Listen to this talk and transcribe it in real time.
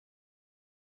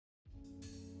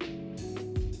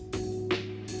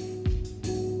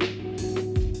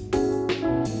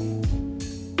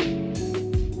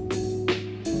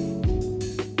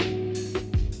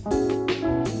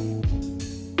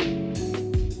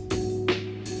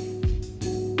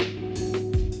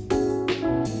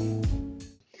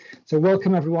So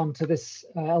welcome everyone to this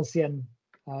LCN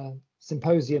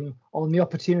symposium on the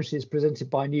opportunities presented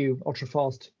by new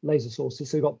ultrafast laser sources.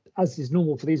 So we've got, as is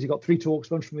normal for these, you've got 3 talks,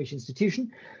 one from each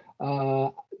institution.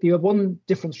 The one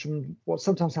difference from what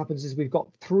sometimes happens is we've got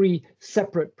 3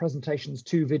 separate presentations,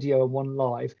 2 video and 1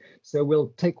 live. So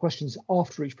we'll take questions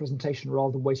after each presentation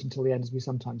rather than waiting until the end, as we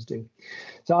sometimes do.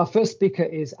 So our first speaker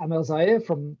is Amelle Zaïr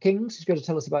from King's, who's going to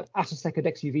tell us about attosecond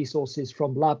XUV sources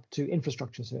from lab to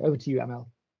infrastructure. So over to you, Amelle.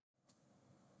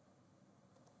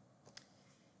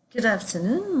 Good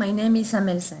afternoon. My name is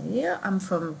Amelle Zaïr. I'm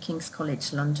from King's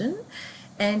College London.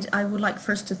 And I would like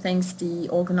first to thank the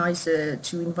organizer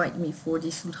to invite me for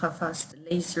this ultrafast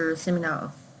laser seminar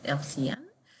of LCN.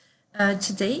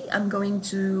 Today, I'm going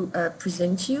to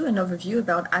present you an overview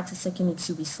about attosecond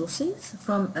XUV sources,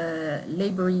 from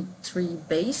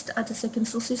laboratory-based attosecond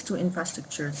sources to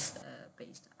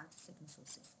infrastructures-based attosecond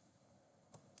sources.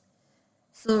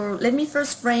 So let me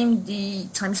first frame the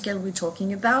timescale we're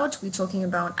talking about. We're talking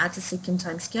about attosecond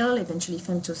timescale, eventually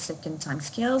femtosecond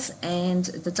timescales, and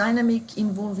the dynamic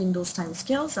involved in those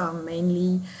timescales are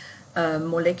mainly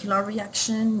molecular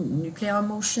reaction, nuclear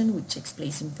motion, which takes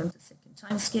place in femtosecond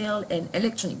timescale, and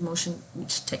electronic motion,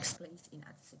 which takes place in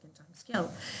attosecond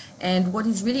timescale. And what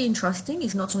is really interesting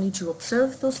is not only to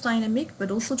observe those dynamics,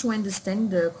 but also to understand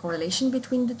the correlation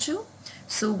between the two.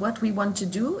 So what we want to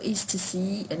do is to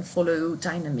see and follow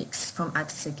dynamics from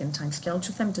attosecond timescale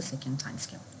to femtosecond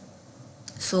timescale.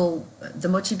 So the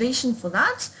motivation for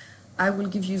that, I will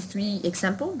give you 3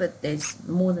 examples, but there's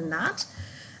more than that.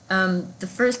 The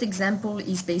first example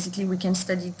is basically we can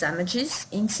study damages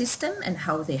in system and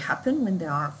how they happen when they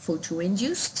are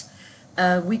photo-induced.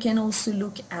 We can also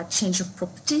look at change of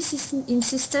properties in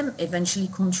system, eventually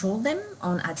control them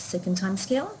on attosecond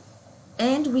timescale.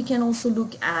 And we can also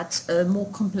look at a more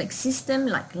complex system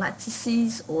like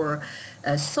lattices or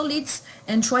solids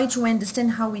and try to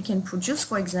understand how we can produce,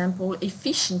 for example,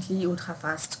 efficiently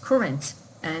ultrafast current.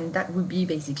 And that would be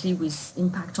basically with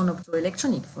impact on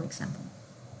optoelectronic, for example.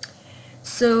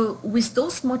 So with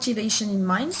those motivation in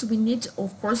mind, we need,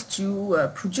 of course, to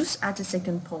produce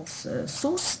attosecond pulse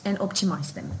source and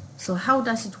optimize them. So how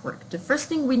does it work? The first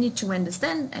thing we need to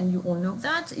understand, and you all know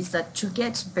that, is that to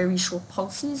get very short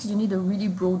pulses, you need a really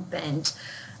broad band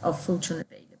of photon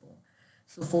available.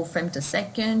 So for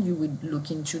femtosecond, you would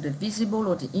look into the visible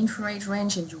or the infrared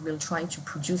range, and you will try to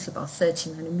produce about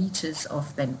 30 nanometers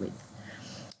of bandwidth.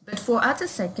 But for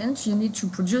attosecond, you need to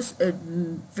produce a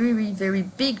very, very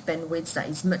big bandwidth that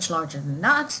is much larger than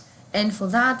that. And for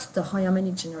that, the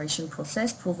high-harmonic generation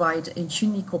process provides a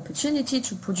unique opportunity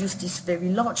to produce this very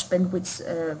large bandwidth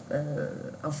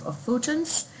of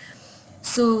photons.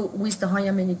 So with the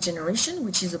high-harmonic generation,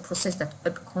 which is a process that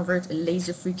converts a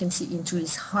laser frequency into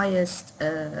its highest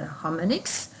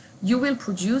harmonics, you will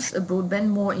produce a broadband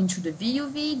more into the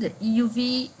VUV, the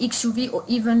EUV, XUV, or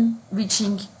even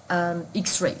reaching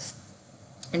X-rays.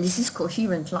 And this is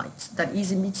coherent light that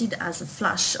is emitted as a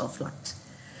flash of light.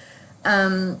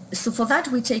 So for that,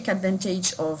 we take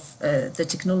advantage of the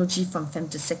technology from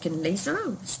femtosecond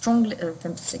laser, strong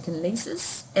femtosecond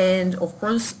lasers, and of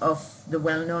course of the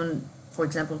well-known, for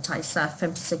example, TISA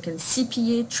femtosecond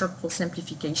CPA, chirp pulse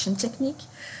amplification technique,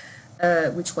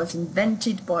 which was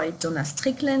invented by Donna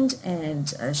Strickland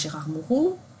and Gérard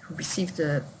Moreau, who received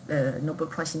the Nobel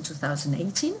Prize in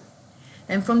 2018.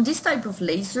 And from this type of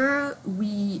laser,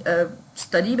 we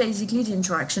study basically the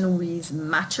interaction with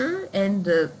matter and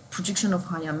the production of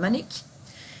high harmonic.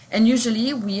 And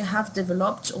usually we have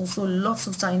developed also lots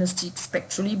of diagnostics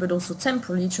spectrally, but also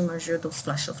temporally to measure those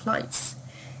flash of lights.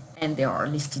 And they are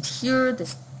listed here.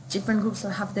 There's different groups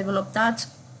that have developed that.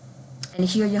 And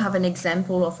here you have an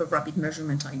example of a rapid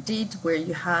measurement I did, where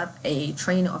you have a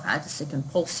train of attosecond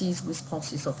pulses with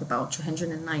pulses of about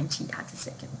 290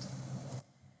 attosecond.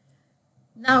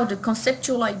 Now, the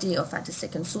conceptual idea of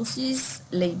attosecond sources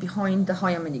lay behind the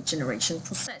high harmonic generation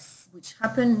process, which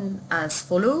happen as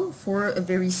follow for a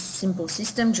very simple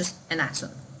system, just an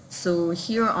atom. So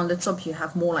here on the top you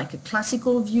have more like a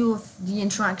classical view of the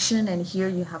interaction, and here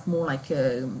you have more like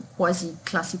a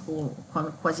quasi-classical,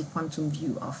 quasi-quantum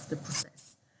view of the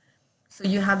process. So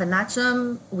you have an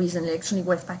atom with an electronic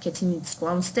wave packet in its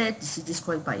ground state. This is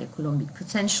described by a Coulombic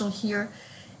potential here.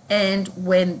 And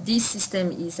when this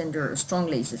system is under a strong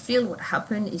laser field, what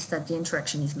happens is that the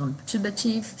interaction is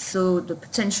non-perturbative, so the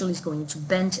potential is going to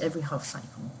bend every half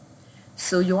cycle.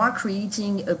 So you are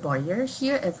creating a barrier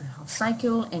here every half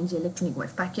cycle, and the electronic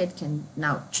wave packet can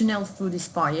now tunnel through this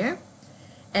barrier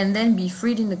and then be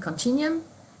freed in the continuum,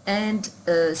 and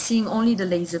seeing only the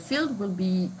laser field will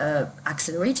be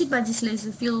accelerated by this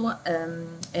laser field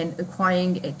and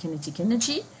acquiring a kinetic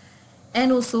energy.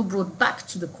 and also brought back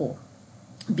to the core,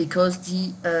 because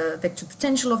the vector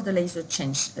potential of the laser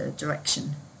changed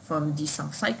direction from this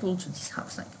half cycle to this half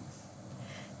cycle.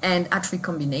 And at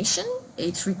recombination,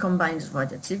 it recombines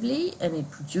radiatively and it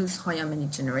produces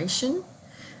high-harmonic generation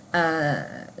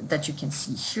that you can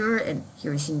see here, and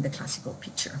here is in the classical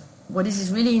picture. What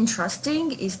is really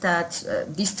interesting is that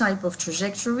this type of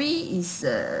trajectory is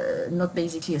not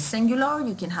basically a singular.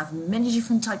 You can have many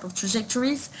different types of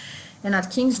trajectories, and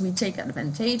at King's we take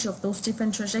advantage of those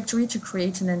different trajectories to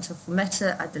create an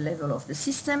interferometer at the level of the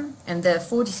system, and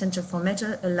therefore this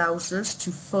interferometer allows us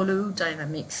to follow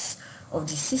dynamics of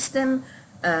the system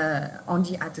on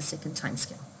the attosecond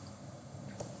timescale.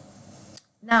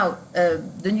 Now,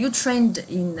 the new trend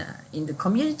in the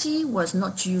community was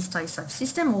not to use TISAF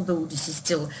system, although this is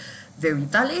still very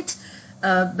valid,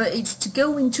 but it's to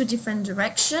go in two different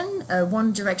directions.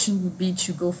 One direction would be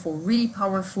to go for really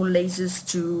powerful lasers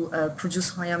to produce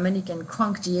high harmonic and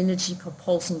crank the energy per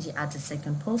pulse in the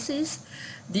attosecond pulses.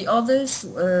 The other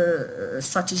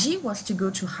strategy was to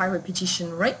go to high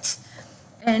repetition rate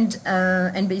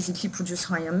and basically produce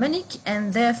high harmonic,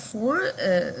 and therefore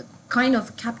kind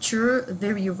of capture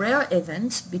very rare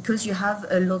events, because you have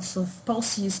lots of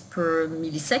pulses per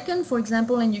millisecond, for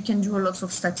example, and you can do a lot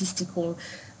of statistical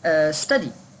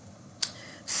study.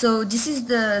 So this is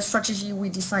the strategy we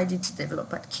decided to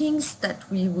develop at King's, that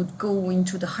we would go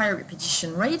into the higher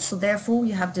repetition rate. So therefore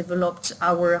we have developed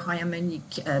our high harmonic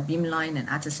beamline and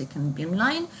attosecond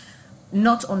beamline,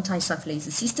 not on TISAF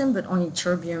laser system, but on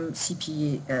ytterbium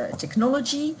CPA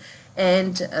technology.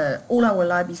 And all our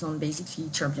lab is on basically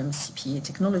ytterbium CPA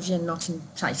technology and not in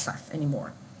TISAF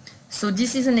anymore. So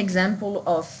this is an example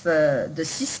of the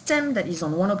system that is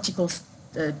on one optical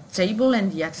table, and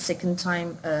the attosecond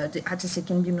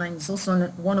beamline is also on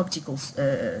one optical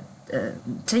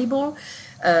table.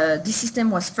 This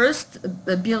system was first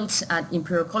built at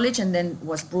Imperial College and then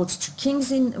was brought to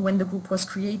King's when the group was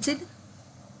created.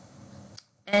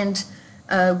 And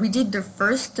we did the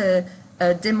first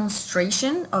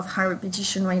demonstration of high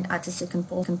repetition rate attosecond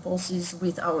pulses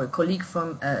with our colleague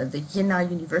from the Jena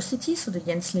University, so the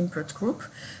Jens Limpert group,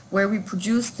 where we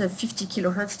produced 50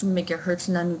 kilohertz to megahertz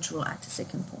non-neutral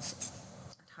attosecond pulses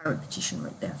at high repetition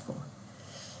rate, therefore.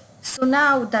 So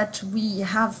now that we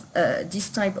have this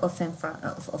type of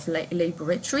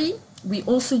laboratory, we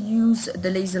also use the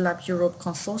Laser Lab Europe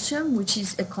Consortium, which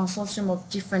is a consortium of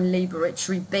different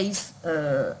laboratory-based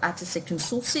attosecond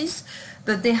sources,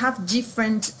 but they have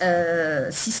different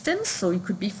systems. So it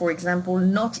could be, for example,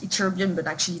 not ytterbium, but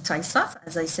actually TISAF,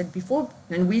 as I said before,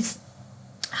 and with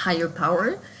higher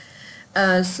power.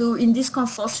 So in this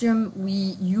consortium,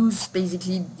 we use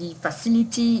basically the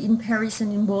facility in Paris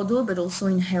and in Bordeaux, but also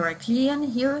in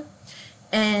Heraklion here.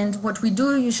 And what we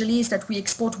do usually is that we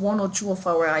export one or two of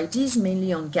our ideas,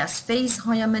 mainly on gas phase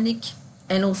high harmonic,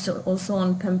 and also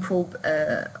on pump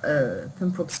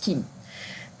probe scheme.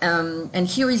 And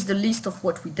here is the list of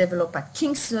what we develop at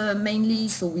King's mainly.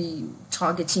 So we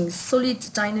targeting solid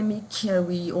dynamic.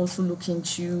 We also look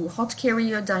into hot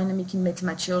carrier dynamic in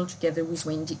metamaterial together with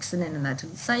Wayne Dixon and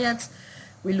Anatoly Sayat.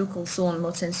 We look also on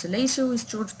mode sensor laser with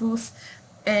George Booth.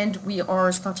 And we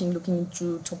are starting looking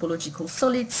into topological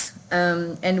solids.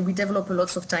 And we develop a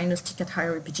lot of diagnostic at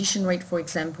higher repetition rate, for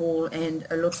example, and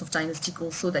a lot of diagnostic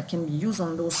also that can be used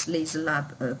on those laser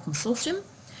lab consortium.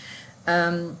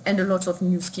 And a lot of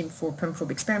new scheme for pump probe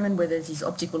experiment, whether it is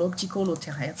optical or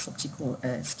terahertz optical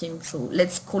scheme. So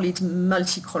let's call it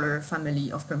multicolor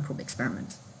family of pump probe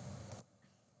experiment.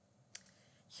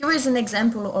 Here is an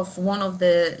example of one of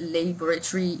the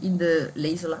laboratory in the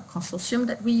Laser Lab Consortium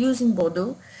that we use in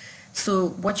Bordeaux. So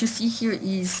what you see here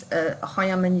is a high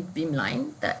harmonic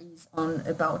beamline that is on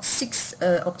about 6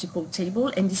 optical table,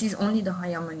 and this is only the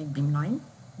high harmonic beamline.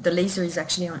 The laser is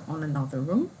actually on another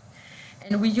room.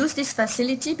 And we use this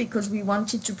facility because we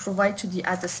wanted to provide to the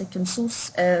attosecond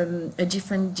source a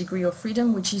different degree of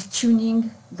freedom, which is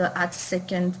tuning the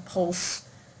attosecond pulse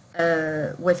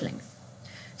wavelength.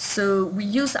 So we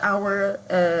use our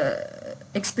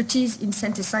expertise in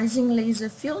synthesizing laser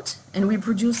field, and we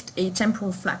produced a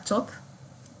temporal flat top.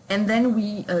 And then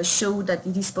we show that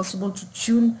it is possible to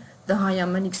tune the high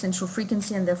harmonic central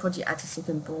frequency and therefore the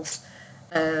attosecond pulse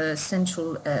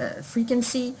central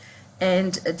frequency.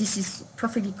 And this is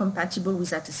perfectly compatible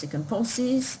with attosecond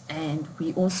pulses, and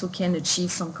we also can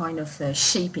achieve some kind of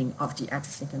shaping of the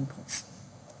attosecond pulse.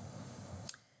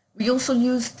 We also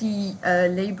use the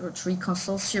laboratory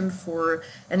consortium for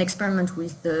an experiment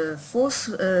with the force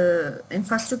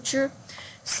infrastructure.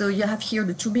 So you have here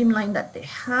the 2 beamline that they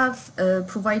have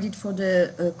provided for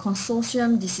the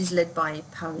consortium. This is led by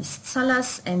Paris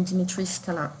Salas and Dimitris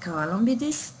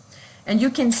Karalambidis. And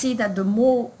you can see that the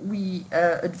more we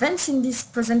advance in this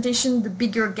presentation, the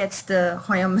bigger gets the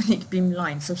high-harmonic beam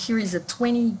line. So here is a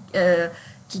 20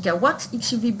 gigawatt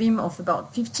XUV beam of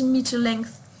about 15 meter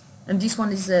length. And this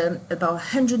one is about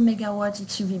 100 megawatt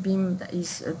XUV beam that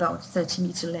is about 30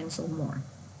 meter length or more.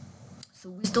 So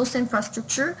with those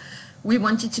infrastructure, we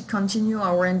wanted to continue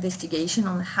our investigation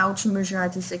on how to measure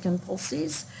attosecond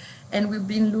pulses. And we've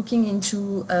been looking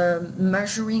into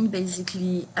measuring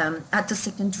basically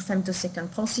attosecond to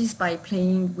femtosecond pulses by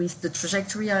playing with the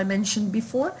trajectory I mentioned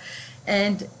before.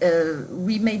 And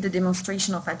we made the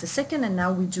demonstration of attosecond, and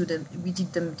now we did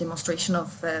the demonstration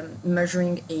of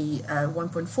measuring a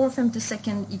 1.4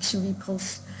 femtosecond XUV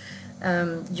pulse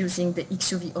using the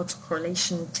XUV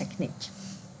autocorrelation technique.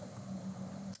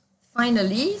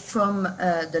 Finally, from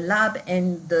the lab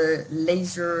and the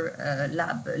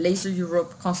Laser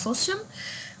Europe Consortium,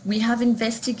 we have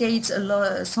investigated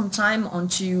some time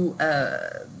onto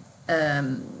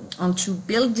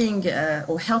building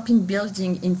or helping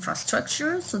building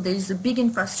infrastructure. So there is a big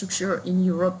infrastructure in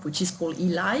Europe which is called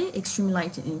ELI, Extreme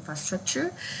Light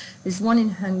Infrastructure. There's one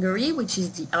in Hungary, which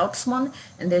is the Alps one,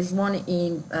 and there's one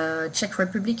in Czech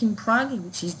Republic in Prague,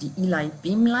 which is the ELI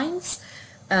beam lines.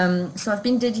 So I've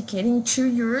been dedicating 2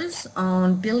 years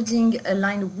on building a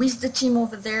line with the team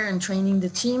over there and training the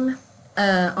team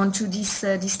onto this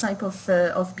type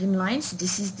of beam line. So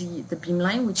this is the beam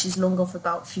line, which is long of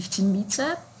about 15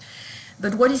 meters.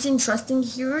 But what is interesting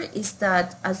here is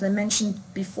that, as I mentioned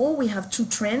before, we have 2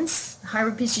 trends, high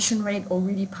repetition rate or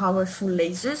really powerful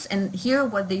lasers. And here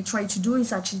what they try to do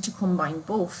is actually to combine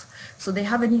both. So they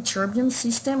have an ytterbium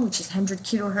system, which is 100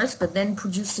 kilohertz, but then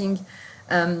producing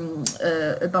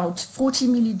about 40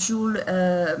 millijoule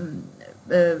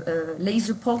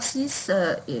laser pulses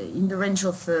in the range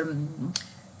of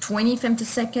 20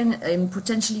 femtosecond and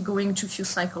potentially going to few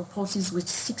cycle pulses with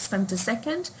 6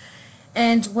 femtosecond.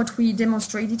 And what we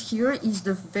demonstrated here is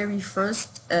the very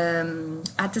first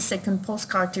attosecond pulse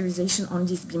characterization on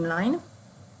this beam line.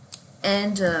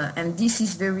 And this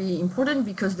is very important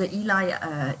because the ELI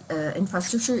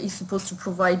infrastructure is supposed to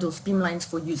provide those beam lines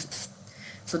for users.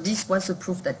 So this was a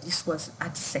proof that this was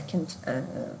attosecond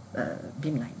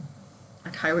beam line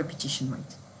at high repetition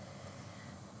rate.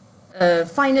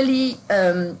 Finally,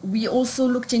 we also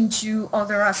looked into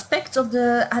other aspects of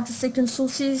the attosecond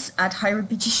sources at high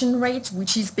repetition rate,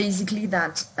 which is basically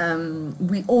that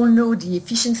we all know the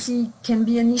efficiency can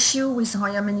be an issue with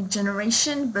high harmonic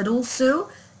generation, but also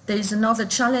there is another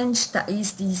challenge that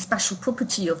is the spatial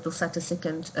property of those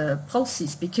attosecond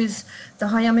pulses, because the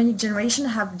high harmonic generation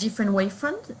have different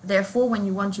wavefront. Therefore, when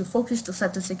you want to focus those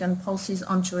attosecond pulses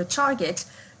onto a target,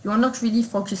 you are not really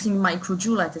focusing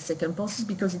microjoule attosecond pulses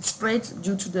because it's spread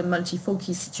due to the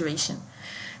multi-focus situation.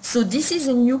 So this is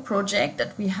a new project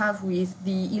that we have with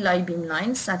the ELI beam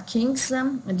lines at King's.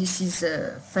 And this is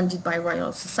funded by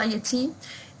Royal Society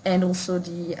and also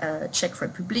the Czech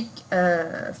Republic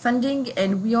funding,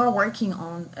 and we are working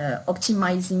on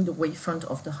optimizing the wavefront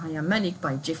of the high harmonic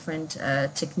by different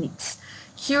techniques.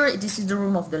 Here, this is the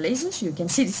room of the lasers. You can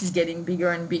see this is getting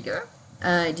bigger and bigger.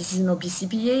 This is an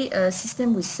OBCPA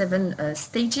system with 7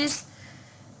 stages.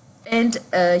 And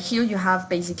here you have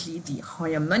basically the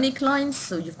high harmonic lines.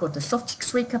 So you've got the soft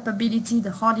X-ray capability, the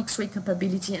hard X-ray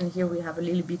capability, and here we have a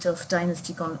little bit of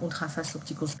diagnostic on ultrafast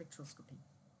optical spectroscopy.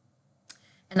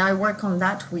 And I work on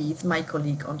that with my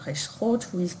colleague André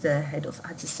Schroth, who is the head of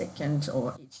attosecond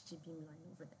or HT beam line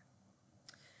over there.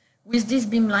 With this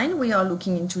beam line, we are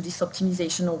looking into this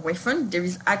optimization of wavefront. There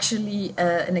is actually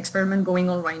an experiment going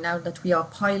on right now that we are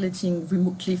piloting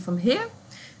remotely from here.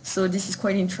 So this is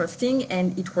quite interesting,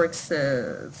 and it works,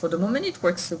 for the moment, it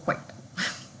works quite well.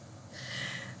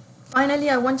 Finally,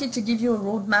 I wanted to give you a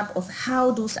roadmap of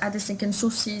how those attosecond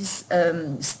sources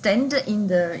stand in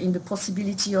the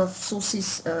possibility of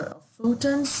sources of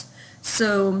photons.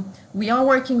 So we are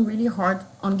working really hard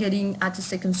on getting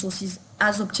attosecond sources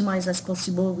as optimized as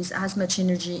possible with as much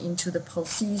energy into the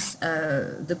pulses.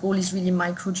 The goal is really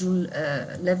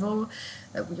microjoule level.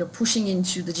 We are pushing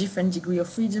into the different degree of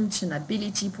freedom,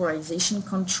 tunability, polarization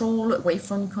control,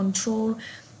 wavefront control,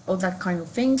 all that kind of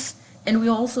things. And we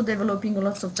are also developing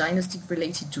lots of diagnostic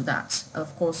related to that.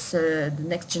 Of course, the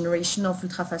next generation of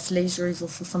ultrafast laser is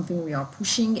also something we are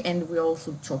pushing, and we are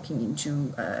also talking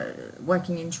into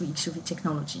working into XUV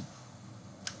technology.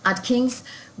 At King's,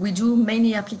 we do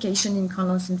many applications in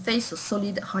condensate phase, so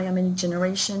solid high harmonic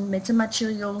generation,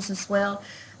 metamaterials as well,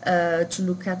 to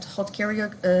look at hot carrier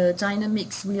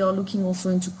dynamics. We are looking also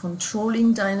into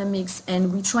controlling dynamics,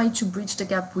 and we try to bridge the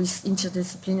gap with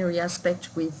interdisciplinary aspect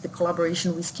with the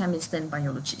collaboration with chemists and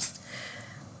biologists.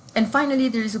 And finally,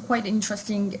 there is a quite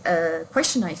interesting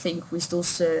question, I think, with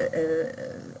those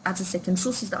attosecond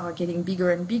sources that are getting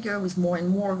bigger and bigger with more and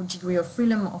more degree of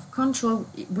freedom of control,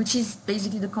 which is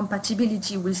basically the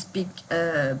compatibility with big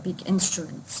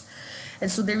instruments. And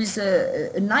so there is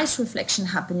a nice reflection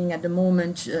happening at the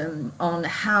moment on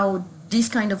how this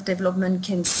kind of development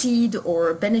can seed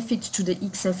or benefit to the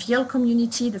XFEL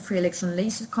community, the free electron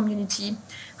laser community,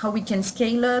 how we can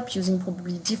scale up using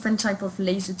probably different type of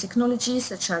laser technologies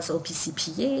such as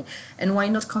OPCPA, and why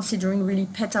not considering really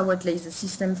petawatt laser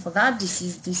system for that. This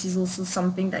is also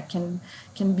something that can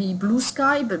be blue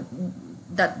sky, but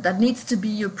that needs to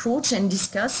be approached and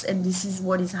discussed, and this is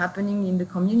what is happening in the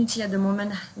community at the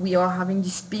moment. We are having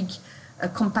this big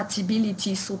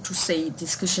compatibility, so to say,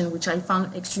 discussion, which I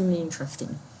found extremely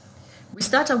interesting.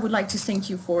 With that, I would like to thank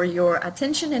you for your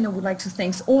attention, and I would like to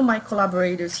thank all my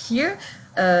collaborators here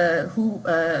who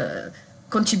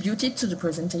contributed to the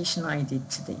presentation I did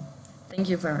today. Thank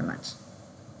you very much.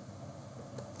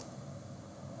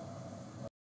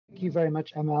 Thank you very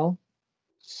much, Amelle.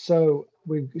 So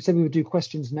we said we would do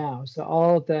questions now. So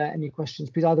are there any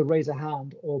questions? Please either raise a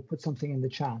hand or put something in the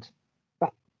chat.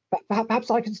 But perhaps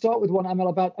I can start with one, Amelle,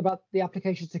 about the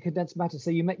applications to condensed matter. So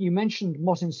you mentioned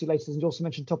MOT insulators and you also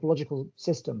mentioned topological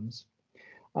systems.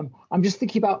 I'm just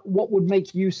thinking about what would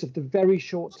make use of the very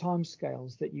short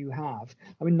timescales that you have.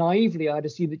 I mean, naively, I'd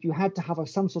assume that you had to have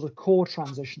some sort of core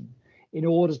transition in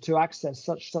order to access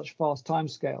such fast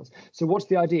timescales. So what's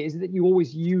the idea? Is it that you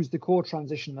always use the core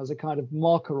transition as a kind of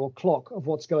marker or clock of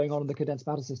what's going on in the condensed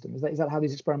matter system? Is that how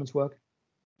these experiments work?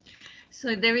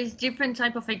 So there is different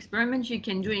type of experiments you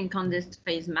can do in condensed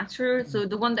phase matter. So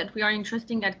the one that we are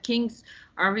interested at King's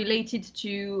are related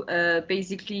to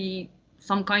basically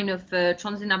some kind of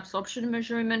transient absorption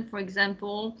measurement, for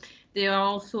example. There are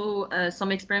also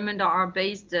some experiments that are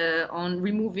based on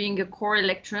removing a core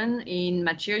electron in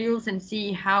materials and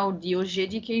see how the Auger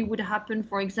decay would happen,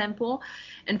 for example.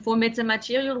 And for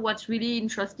metamaterial, what's really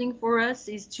interesting for us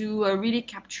is to really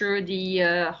capture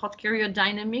the hot carrier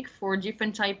dynamic for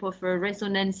different type of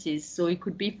resonances. So it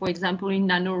could be, for example, in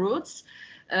nanorods.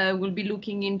 We'll be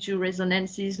looking into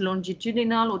resonances,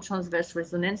 longitudinal or transverse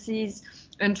resonances,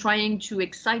 and trying to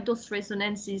excite those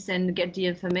resonances and get the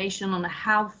information on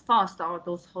how fast are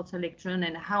those hot electrons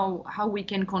and how we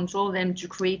can control them to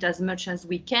create as much as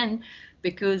we can,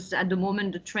 because at the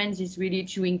moment the trend is really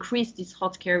to increase this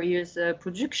hot carriers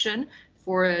production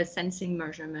for sensing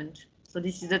measurement. So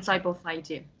this is the type of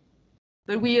idea.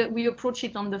 But we approach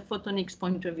it on the photonics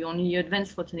point of view, on the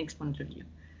advanced photonics point of view.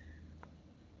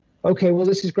 Okay, well,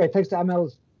 this is great. Thanks to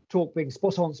Amelle's talk being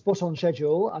spot on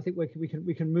schedule. I think we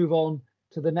can move on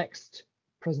to the next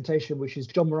presentation, which is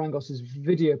Jon Marangos's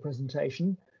video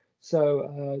presentation.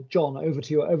 So, Jon, over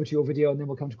to your video, and then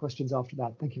we'll come to questions after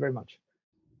that. Thank you very much.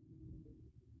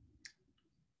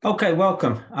 Okay,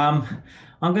 welcome. I'm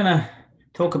going to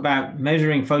talk about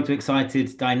measuring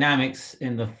photoexcited dynamics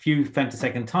in the few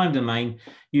femtosecond time domain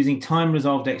using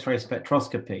time-resolved X-ray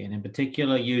spectroscopy, and in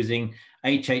particular using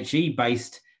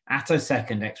HHE-based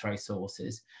attosecond X-ray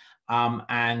sources,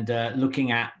 and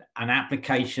looking at an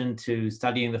application to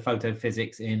studying the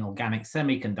photophysics in organic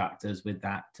semiconductors with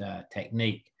that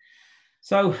technique.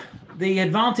 So the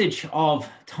advantage of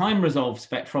time-resolved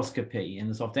spectroscopy in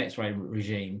the soft X-ray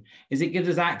regime is it gives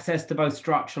us access to both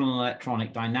structural and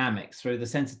electronic dynamics through the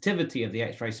sensitivity of the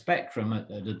X-ray spectrum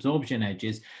at absorption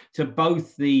edges to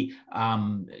both the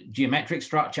geometric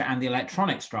structure and the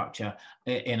electronic structure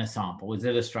in a sample, as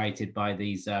illustrated by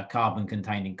these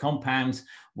carbon-containing compounds,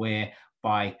 where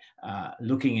by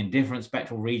looking in different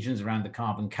spectral regions around the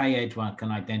carbon K edge, one can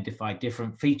identify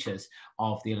different features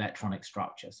of the electronic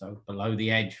structure. So below the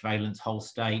edge, valence Hall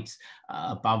states,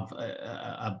 above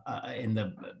in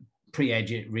the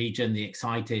pre-edge region, the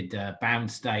excited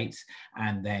bound states,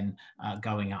 and then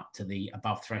going up to the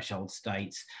above threshold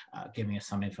states, giving us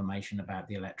some information about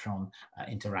the electron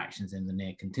interactions in the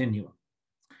near continuum.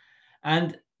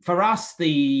 And for us,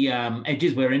 the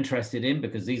edges we're interested in,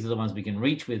 because these are the ones we can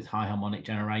reach with high harmonic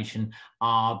generation,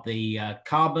 are the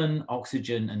carbon,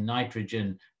 oxygen, and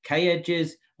nitrogen K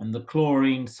edges, and the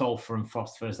chlorine, sulfur, and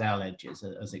phosphorus L edges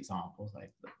as examples. They're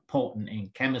important in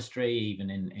chemistry, even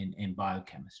in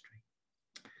biochemistry.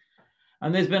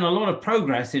 And there's been a lot of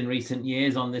progress in recent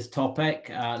years on this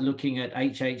topic, looking at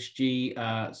HHG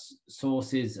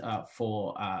sources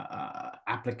for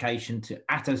application to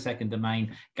attosecond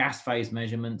domain gas phase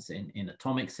measurements in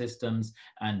atomic systems,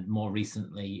 and more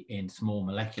recently in small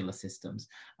molecular systems.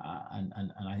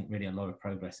 And I think really a lot of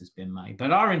progress has been made.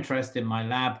 But our interest in my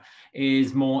lab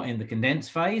is more in the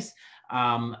condensed phase,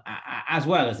 as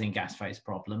well as in gas phase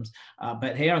problems.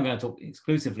 But here I'm going to talk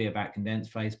exclusively about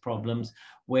condensed phase problems,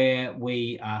 where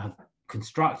we have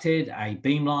constructed a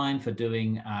beamline for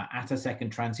doing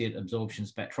attosecond transient absorption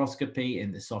spectroscopy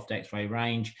in the soft X-ray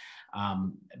range,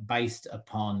 based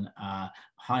upon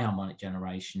high harmonic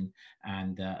generation,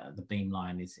 and the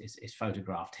beamline is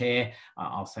photographed here.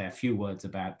 I'll say a few words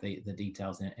about the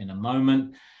details in a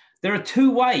moment. There are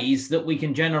two ways that we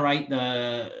can generate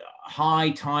the high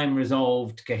time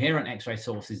resolved coherent X-ray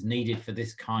sources needed for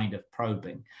this kind of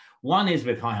probing. One is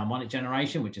with high harmonic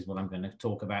generation, which is what I'm going to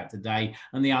talk about today,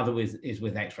 and the other is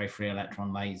with X-ray free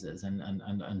electron lasers.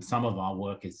 And some of our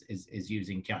work is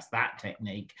using just that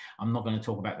technique. I'm not going to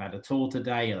talk about that at all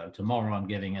today, although tomorrow I'm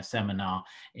giving a seminar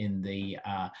in the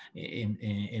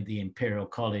Imperial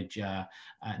College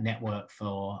network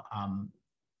for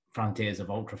frontiers of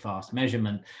ultrafast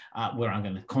measurement, where I'm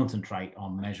going to concentrate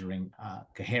on measuring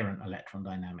coherent electron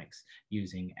dynamics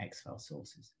using X-FEL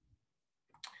sources.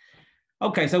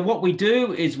 Okay, so what we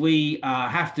do is we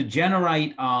have to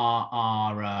generate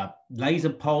our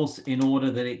laser pulse in order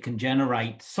that it can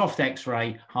generate soft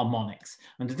X-ray harmonics.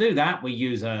 And to do that, we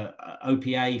use a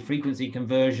OPA frequency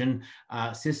conversion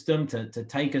system to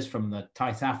take us from the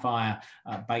Ti-Sapphire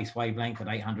base wavelength at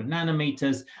 800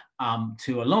 nanometers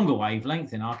to a longer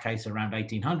wavelength, in our case around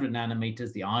 1800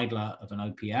 nanometers, the idler of an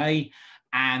OPA.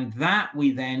 And that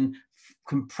we then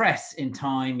compress in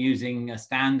time using a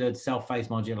standard self-phase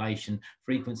modulation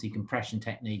frequency compression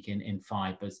technique in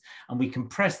fibers. And we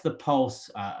compress the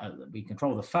pulse, we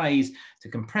control the phase to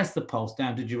compress the pulse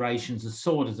down to durations as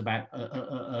short as about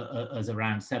as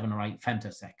around 7 or 8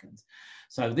 femtoseconds.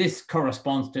 So this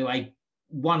corresponds to a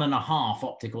 1.5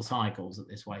 optical cycles at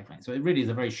this wavelength. So it really is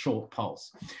a very short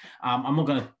pulse. I'm not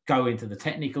going to go into the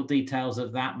technical details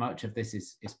of that. Much of this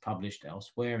is published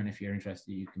elsewhere. And if you're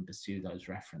interested, you can pursue those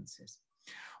references.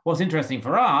 What's interesting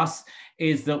for us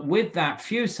is that with that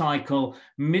few cycle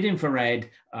mid-infrared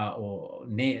or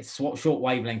near short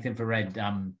wavelength infrared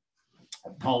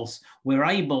pulse, we're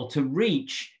able to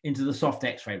reach into the soft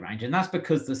X-ray range. And that's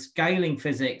because the scaling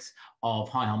physics of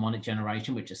high harmonic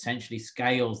generation, which essentially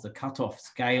scales, the cutoff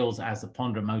scales as the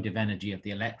ponderomotive energy of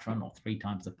the electron, or 3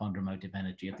 times the ponderomotive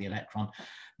energy of the electron,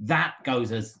 that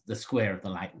goes as the square of the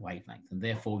light wavelength. And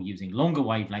therefore, using longer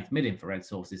wavelength mid-infrared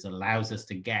sources allows us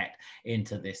to get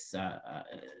into this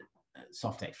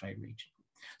soft X-ray region.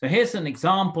 So here's an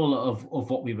example of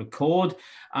what we record.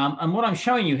 And what I'm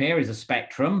showing you here is a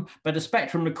spectrum, but a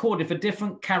spectrum recorded for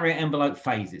different carrier envelope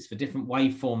phases, for different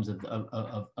waveforms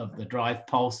of the drive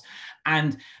pulse.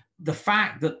 And the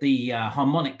fact that the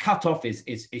harmonic cutoff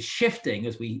is shifting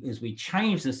as we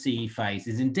change the CE phase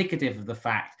is indicative of the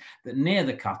fact that near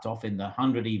the cutoff, in the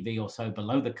 100 EV or so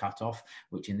below the cutoff,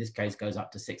 which in this case goes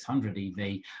up to 600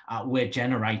 EV, we're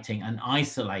generating an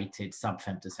isolated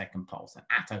sub-femtosecond pulse, an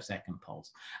attosecond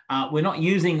pulse. We're not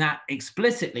using that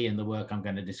explicitly in the work I'm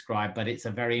going to describe, but it's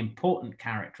a very important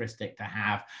characteristic to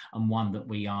have, and one that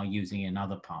we are using in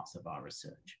other parts of our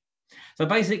research. So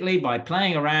basically, by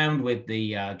playing around with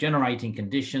the generating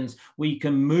conditions, we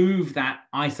can move that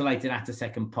isolated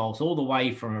attosecond pulse all the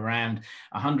way from around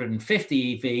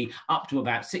 150 EV up to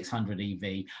about 600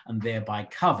 EV, and thereby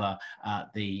cover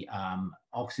the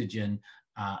oxygen,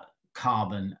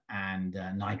 carbon, and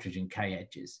nitrogen K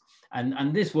edges.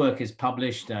 And this work is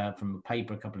published from a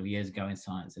paper a couple of years ago in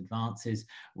Science Advances,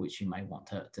 which you may want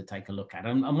to take a look at.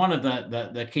 And one of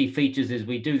the key features is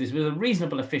we do this with a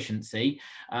reasonable efficiency,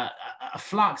 a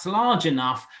flux large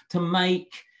enough to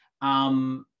make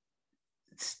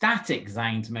static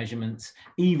Zanes measurements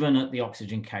even at the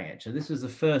oxygen K edge. So this was the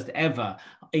first ever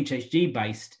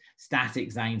HHG-based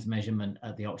static Zanes measurement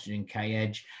at the oxygen K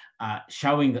edge,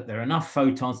 showing that there are enough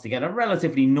photons to get a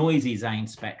relatively noisy Zane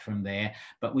spectrum there,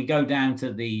 but we go down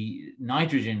to the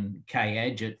nitrogen K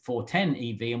edge at 410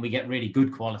 EV and we get really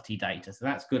good quality data. So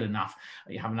that's good enough.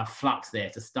 You have enough flux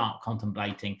there to start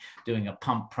contemplating doing a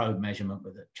pump probe measurement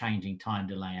with a changing time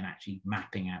delay and actually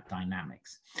mapping out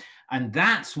dynamics. And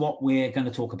that's what we're going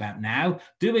to talk about now.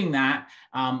 Doing that,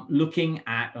 looking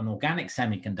at an organic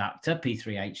semiconductor,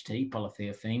 P3HT,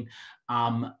 polythiophene.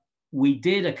 We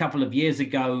did a couple of years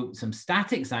ago some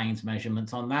static Zanes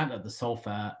measurements on that at the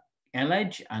sulfur L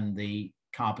edge and the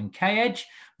carbon K edge,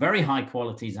 very high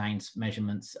quality Zanes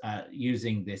measurements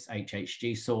using this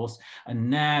HHG source. And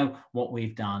now what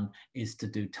we've done is to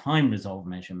do time resolved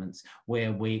measurements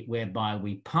whereby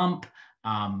we pump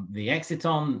the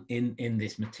exciton in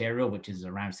this material, which is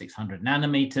around 600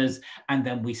 nanometers, and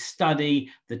then we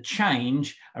study the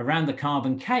change around the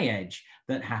carbon K edge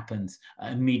that happens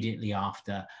immediately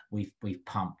after we've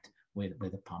pumped with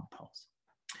a pump pulse.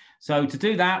 So to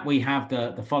do that, we have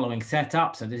the following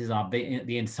setup. So this is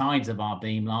the insides of our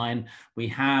beam line. We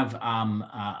have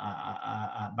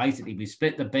basically we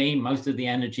split the beam. Most of the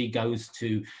energy goes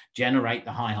to generate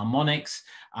the high harmonics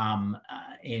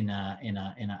in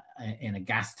a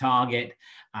gas target.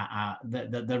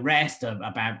 The rest of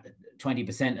about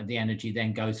 20% of the energy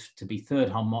then goes to be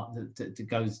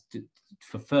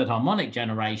for third harmonic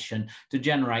generation to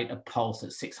generate a pulse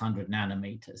at 600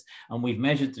 nanometers. And we've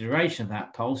measured the duration of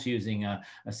that pulse using a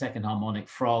second harmonic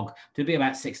frog to be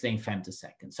about 16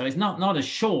 femtoseconds. So it's not as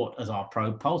short as our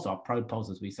probe pulse. Our probe pulse,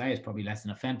 as we say, is probably less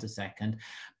than a femtosecond,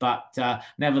 but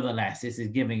nevertheless, this is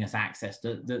giving us access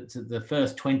to the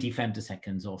first 20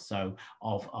 femtoseconds or so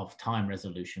of time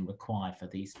resolution required for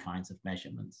these kinds of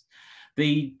measurements.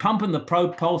 The pump and the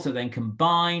probe pulse are then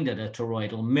combined at a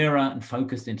toroidal mirror and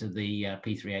focused into the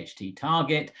P3HT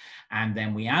target. And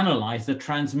then we analyze the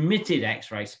transmitted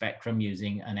X-ray spectrum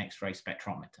using an X-ray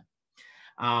spectrometer.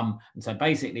 And so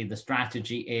basically the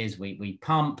strategy is we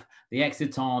pump the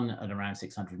exciton at around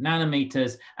 600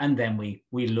 nanometers, and then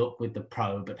we look with the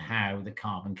probe at how the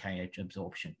carbon K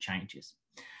absorption changes.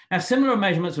 Now, similar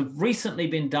measurements have recently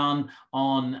been done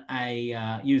on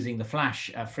using the flash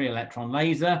free electron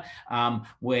laser,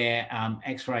 where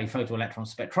X-ray photoelectron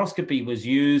spectroscopy was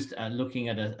used, looking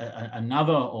at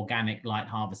another organic light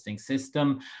harvesting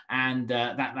system, and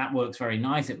that works very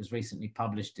nice. It was recently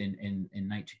published in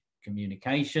Nature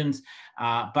Communications,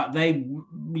 but they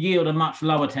yield a much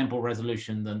lower temporal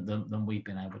resolution than we've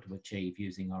been able to achieve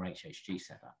using our HHG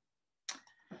setup.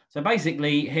 So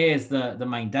basically, here's the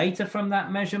main data from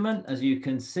that measurement. As you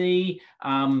can see,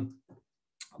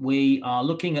 we are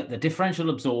looking at the differential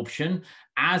absorption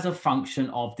as a function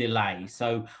of delay.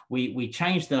 So we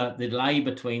changed the delay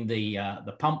between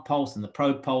the pump pulse and the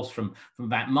probe pulse from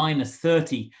about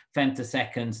 -30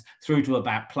 femtoseconds through to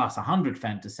about +100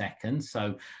 femtoseconds.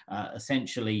 So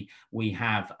essentially, we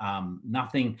have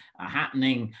nothing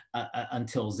happening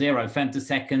until 0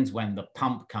 femtoseconds when the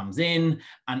pump comes in.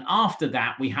 And after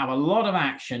that, we have a lot of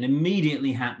action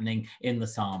immediately happening in the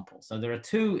sample. So there are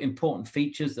two important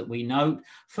features that we note.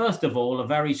 First of all, a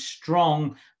very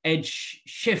strong edge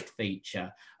shift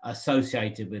feature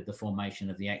associated with the formation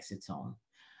of the exciton.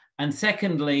 And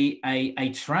secondly,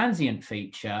 a transient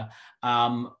feature,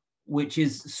 which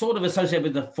is sort of associated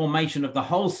with the formation of the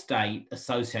whole state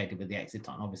associated with the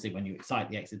exciton. Obviously, when you excite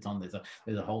the exciton,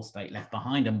 there's a whole state left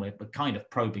behind, and we're kind of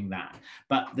probing that.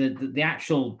 But the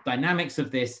actual dynamics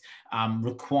of this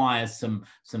requires some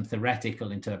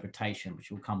theoretical interpretation,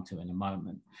 which we'll come to in a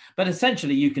moment. But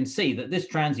essentially, you can see that this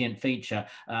transient feature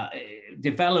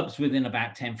develops within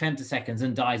about 10 femtoseconds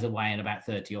and dies away in about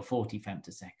 30 or 40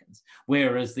 femtoseconds,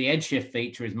 whereas the edge shift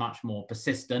feature is much more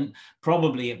persistent.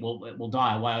 Probably it will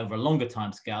die away over a longer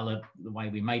time scale. The way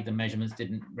we made the measurements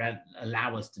didn't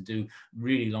allow us to do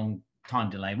really long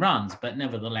time delay runs, but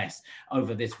nevertheless,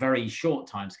 over this very short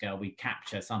time scale, we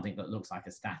capture something that looks like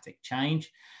a static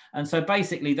change. And so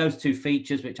basically those two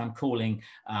features, which I'm calling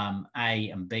A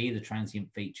and B, the transient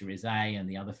feature is A and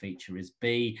the other feature is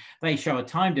B, they show a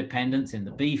time dependence in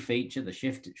the B feature, the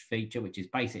shift feature, which is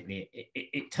basically,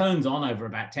 it turns on over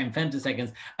about 10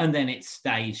 femtoseconds and then it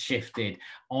stays shifted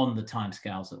on the time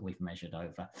scales that we've measured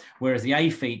over. Whereas the A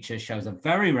feature shows a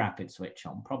very rapid switch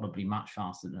on, probably much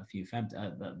faster than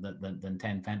than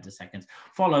 10 femtoseconds,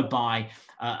 followed by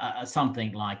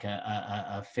something like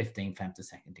a 15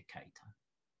 femtosecond decay time.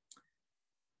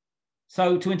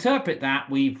 So to interpret that,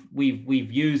 we've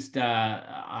used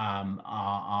our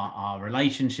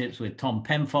relationships with Tom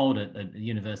Penfold at the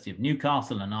University of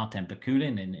Newcastle and Artem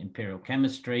Bakulin in imperial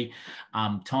chemistry.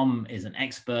 Tom is an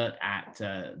expert at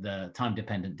the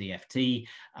time-dependent DFT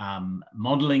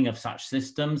modeling of such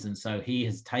systems, and so he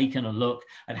has taken a look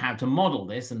at how to model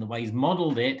this, and the way he's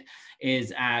modeled it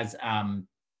is as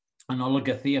an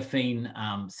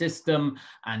oligothiophene system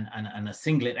and a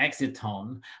singlet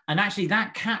exciton. And actually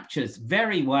that captures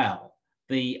very well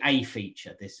the A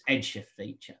feature, this edge shift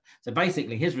feature. So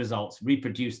basically his results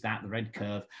reproduce that, the red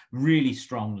curve, really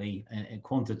strongly and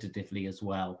quantitatively as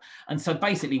well. And so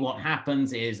basically what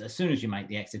happens is as soon as you make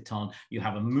the exciton, you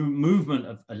have a movement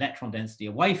of electron density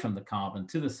away from the carbon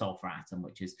to the sulfur atom,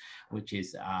 which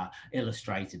is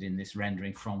illustrated in this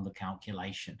rendering from the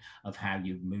calculation of how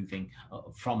you're moving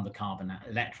from the carbon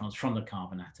electrons from the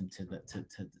carbon atom to the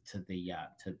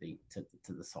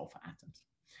sulfur atoms.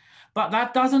 But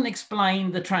that doesn't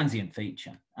explain the transient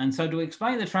feature. And so to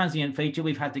explain the transient feature,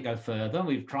 we've had to go further.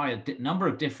 We've tried a number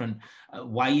of different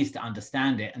ways to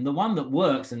understand it. And the one that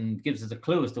works and gives us a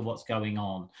clue as to what's going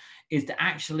on is to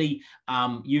actually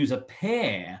use a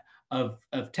pair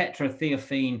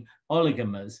tetrathiophene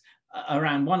oligomers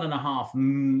around 1.5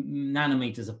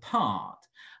 nanometers apart.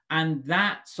 And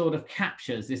that sort of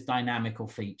captures this dynamical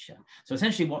feature. So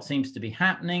essentially what seems to be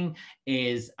happening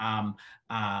is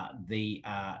the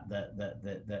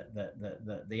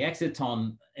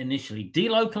exciton initially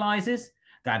delocalizes.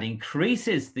 That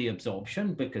increases the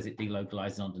absorption because it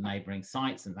delocalizes onto neighboring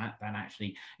sites, and that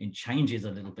actually changes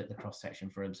a little bit the cross-section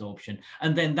for absorption.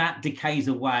 And then that decays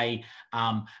away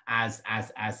as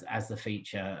the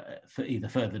feature either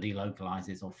further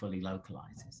delocalizes or fully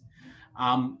localizes.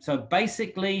 So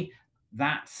basically,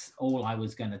 that's all I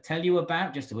was going to tell you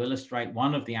about, just to illustrate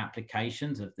one of the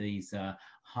applications of these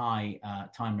high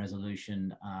time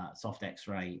resolution soft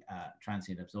X-ray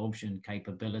transient absorption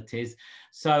capabilities.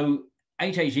 So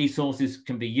HHG sources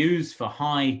can be used for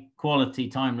high quality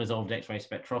time resolved X-ray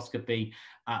spectroscopy,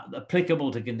 applicable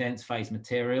to condensed phase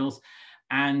materials,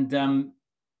 and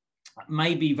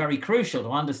may be very crucial to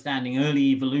understanding early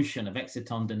evolution of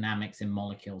exciton dynamics in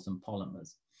molecules and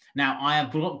polymers. Now, I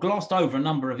have glossed over a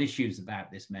number of issues about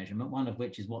this measurement, one of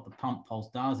which is what the pump pulse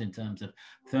does in terms of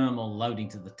thermal loading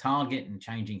to the target and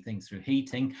changing things through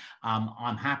heating.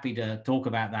 I'm happy to talk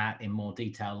about that in more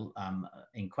detail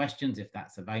in questions if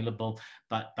that's available,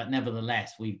 but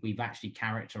nevertheless, we've actually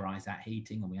characterized that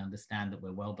heating, and we understand that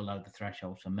we're well below the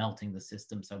threshold for melting the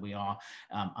system, so we are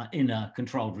in a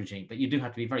controlled regime. But you do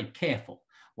have to be very careful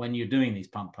when you're doing these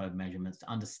pump probe measurements to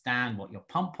understand what your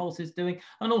pump pulse is doing,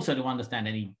 and also to understand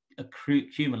any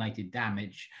accumulated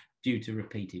damage due to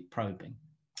repeated probing.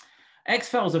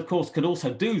 XFELs, of course, could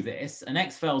also do this, and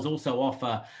XFELs also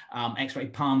offer X-ray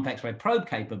pump, X-ray probe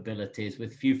capabilities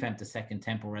with few femtosecond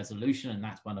temporal resolution, and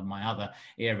that's one of my other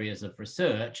areas of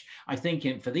research. I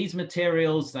think for these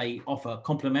materials, they offer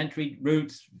complementary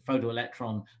routes,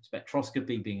 photoelectron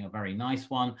spectroscopy being a very nice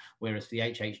one, whereas the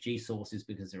HHG sources,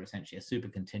 because they're essentially a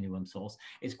supercontinuum source,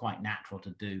 it's quite natural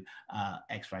to do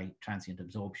X-ray transient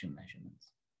absorption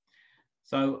measurements.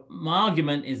 So my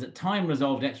argument is that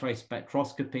time-resolved X-ray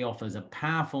spectroscopy offers a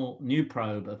powerful new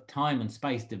probe of time and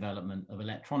space development of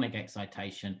electronic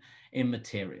excitation in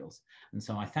materials. And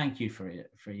so I thank you for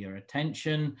your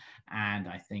attention. And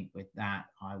I think with that,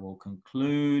 I will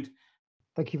conclude.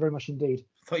 Thank you very much indeed.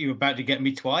 I thought you were about to get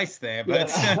me twice there, but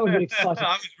yeah, I was really excited.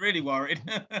 I was really worried.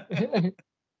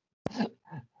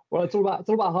 Well, it's all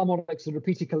about harmonics and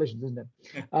repeated collisions, isn't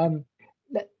it?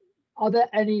 Are there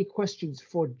any questions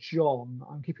for Jon?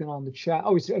 I'm keeping an eye on the chat.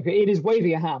 Oh, okay. It is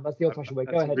waving a hand. That's the old-fashioned way.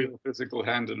 Go ahead. A real physical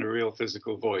hand and a real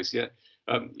physical voice. Yeah.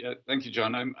 Yeah. Thank you,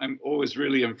 Jon. I'm always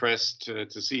really impressed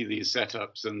to see these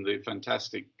setups and the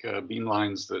fantastic beam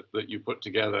lines that you put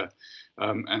together,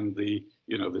 and the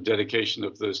dedication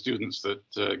of the students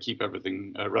that keep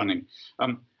everything running.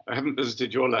 I haven't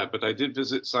visited your lab, but I did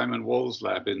visit Simon Wall's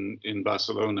lab in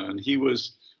Barcelona, and he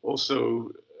was also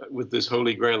with this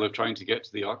holy grail of trying to get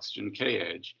to the oxygen K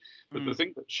edge. But the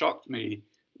thing that shocked me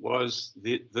was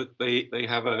that they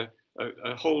have a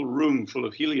whole room full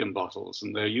of helium bottles,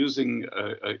 and they're using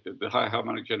the high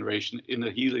harmonic generation in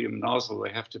a helium nozzle.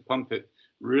 They have to pump it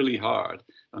really hard,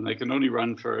 and they can only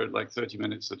run for like 30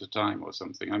 minutes at a time or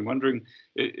something. I'm wondering,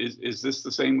 is this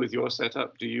the same with your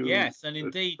setup? Do you? Yes, and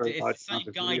indeed it's the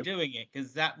same guy doing it,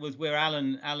 because that was where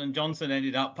Alan Johnson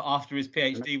ended up after his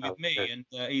PhD with me, and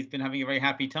he's been having a very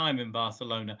happy time in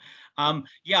Barcelona.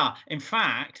 Yeah, in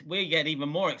fact, we get even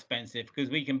more expensive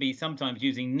because we can be sometimes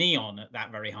using neon at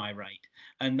that very high rate,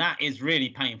 and that is really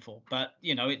painful, but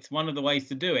it's one of the ways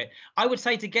to do it. I would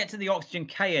say to get to the oxygen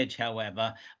K edge,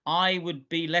 however, I would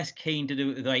be less keen to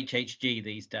do it with HHG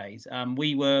these days.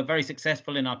 We were very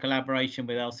successful in our collaboration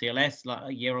with LCLS like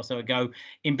a year or so ago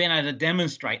in being able to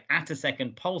demonstrate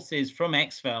attosecond pulses from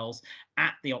XFELs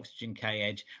at the oxygen K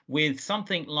edge with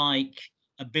something like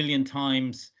 1 billion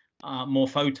times more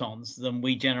photons than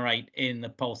we generate in the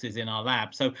pulses in our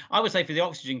lab. So I would say for the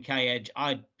oxygen K edge,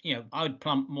 I would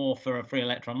plump more for a free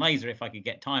electron laser if I could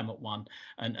get time at one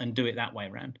and do it that way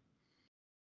around.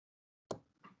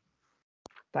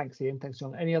 Thanks, Ian. Thanks,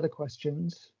 Jon. Any other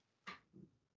questions?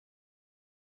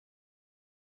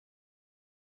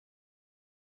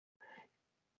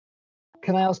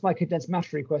 Can I ask my condensed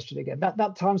matter question again? That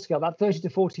timescale, that 30 to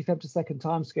 40 femtosecond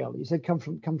timescale that you said comes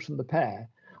from the pair.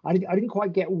 I didn't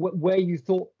quite get where you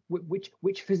thought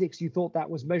which physics you thought that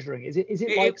was measuring. Is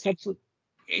it like substance?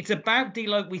 It's about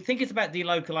we think it's about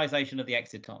delocalization of the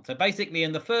exciton. So basically,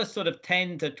 in the first sort of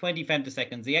 10 to 20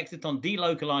 femtoseconds, the exciton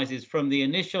delocalizes from the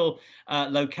initial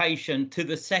location to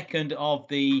the second of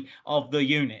the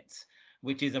units.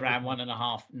 which is around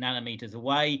 1.5 nanometers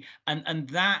away, and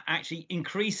that actually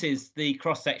increases the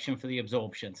cross section for the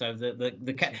absorption. So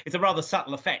it's a rather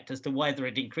subtle effect as to whether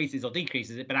it increases or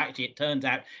decreases it, but actually it turns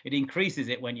out it increases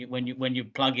it when you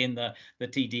plug in the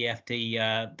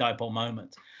TDFT dipole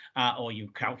moment. Or you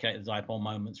calculate the dipole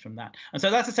moments from that. And so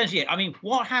that's essentially it. I mean,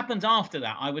 what happens after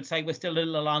that, I would say we're still a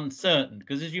little uncertain,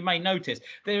 because as you may notice,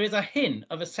 there is a hint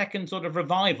of a second sort of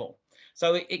revival.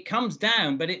 So it comes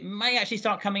down, but it may actually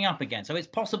start coming up again. So it's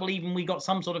possible even we got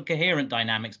some sort of coherent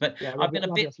dynamics, but yeah, I've been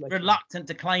a bit reluctant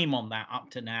to claim on that up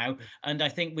to now. And I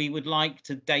think we would like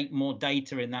to date more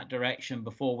data in that direction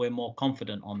before we're more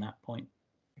confident on that point.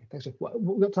 Thanks.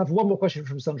 We've got time for one more question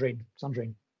from Sandrine.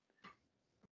 Sandrine.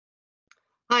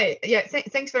 Hi, yeah,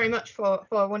 thanks very much for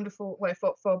a wonderful, well,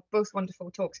 for both wonderful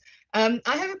talks. I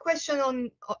have a question on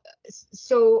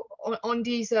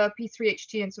these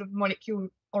P3HT and sort of molecule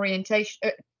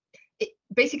orientation.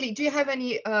 Basically, do you have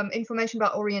any information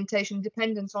about orientation,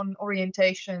 dependence on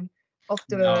orientation of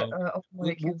the of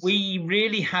molecules? We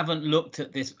really haven't looked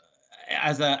at this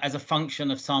as a function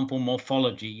of sample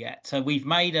morphology yet. So we've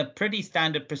made a pretty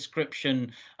standard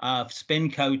prescription of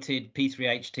spin-coated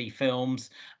P3HT films.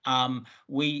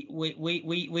 We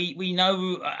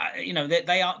know that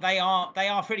they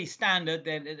are pretty standard.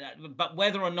 But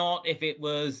whether or not, if it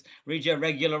was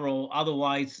regio-regular or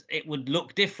otherwise it would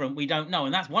look different, we don't know.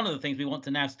 And that's one of the things we want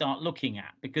to now start looking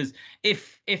at, because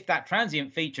if that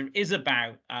transient feature is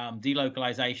about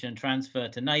delocalization and transfer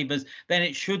to neighbors, then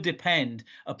it should depend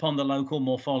upon the local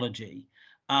morphology.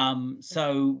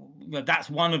 So that's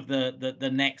one of the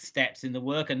next steps in the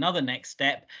work. Another next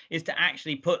step is to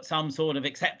actually put some sort of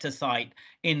acceptor site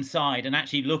inside and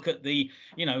actually look at the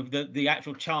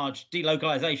actual charge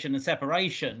delocalization and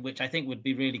separation, which I think would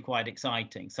be really quite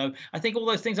exciting. So I think all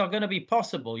those things are going to be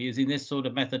possible using this sort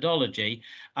of methodology.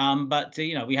 But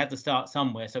we had to start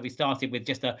somewhere. So we started with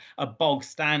just a bog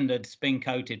standard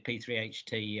spin-coated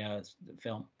P3HT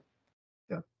film.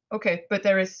 Okay, but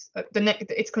there is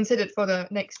it's considered for the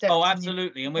next step. Oh,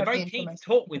 absolutely, and we're very keen to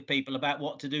talk with people about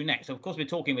what to do next. So of course, we're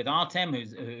talking with Artem,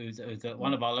 who's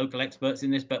one of our local experts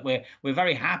in this, but we're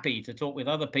very happy to talk with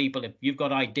other people. If you've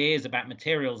got ideas about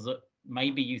materials that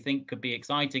maybe you think could be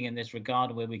exciting in this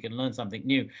regard, where we can learn something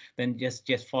new, then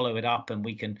just follow it up, and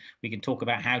we can talk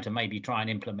about how to maybe try and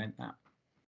implement that.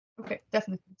 Okay,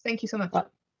 definitely. Thank you so much.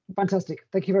 Fantastic.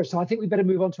 Thank you very much. So I think we better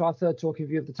move on to our third talking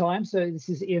view of the time. So this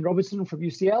is Ian Robinson from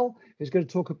UCL, who's going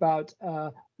to talk about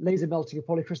laser melting of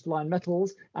polycrystalline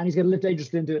metals, and he's going to live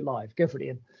dangerously and do it live. Go for it,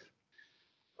 Ian.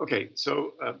 Okay,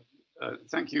 so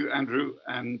thank you, Andrew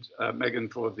and Megan,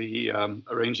 for the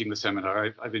arranging the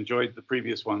seminar. I've enjoyed the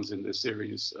previous ones in this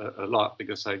series a lot,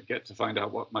 because I get to find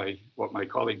out what my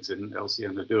colleagues in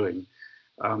LCN are doing.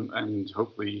 And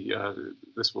hopefully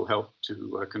this will help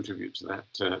to contribute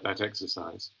to that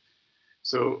exercise.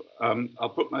 So I'll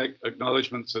put my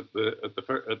acknowledgements at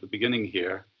the beginning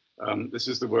here. This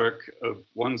is the work of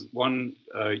one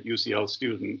UCL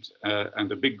student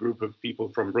and a big group of people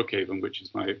from Brookhaven, which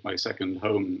is my second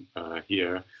home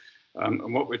here.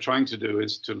 And what we're trying to do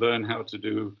is to learn how to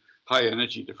do high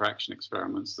energy diffraction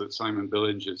experiments that Simon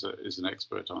Billinge is an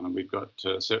expert on, and we've got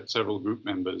several group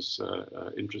members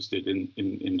interested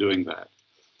in doing that.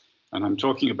 And I'm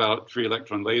talking about free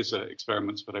electron laser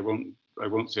experiments, but I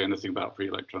won't say anything about free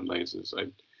electron lasers. I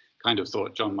kind of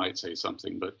thought John might say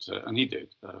something, but and he did.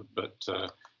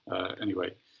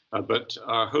 Anyway, but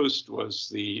our host was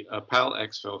the PAL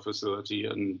XFEL facility,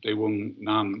 and Daewon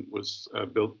Nam was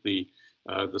built the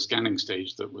scanning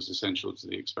stage that was essential to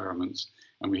the experiments.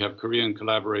 And we have Korean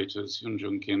collaborators,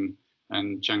 Hyunjung Kim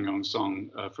and Changyong Song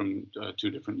from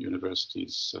two different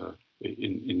universities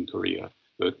in Korea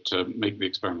that make the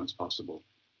experiments possible.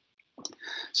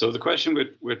 So the question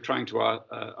we're trying to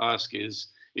ask is,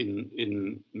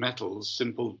 in metals,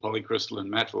 simple polycrystalline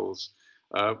metals,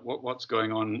 what's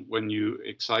going on when you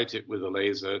excite it with a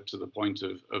laser to the point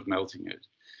of melting it?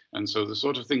 And so the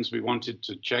sort of things we wanted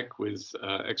to check with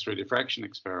X-ray diffraction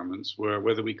experiments were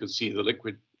whether we could see the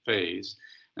liquid phase,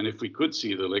 and if we could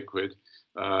see the liquid,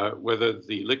 whether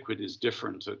the liquid is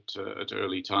different at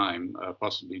early time,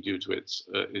 possibly due to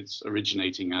its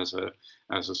originating as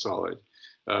a solid.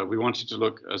 We wanted to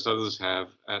look, as others have,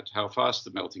 at how fast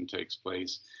the melting takes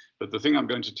place. But the thing I'm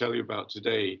going to tell you about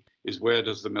today is, where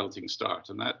does the melting start?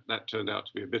 And that turned out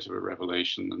to be a bit of a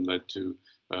revelation and led to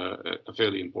a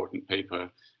fairly important paper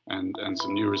and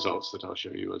some new results that I'll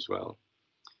show you as well.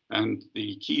 And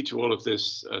the key to all of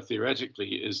this theoretically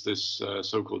is this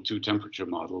so-called two-temperature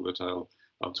model that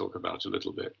I'll talk about a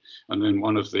little bit. And then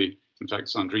one of the, in fact,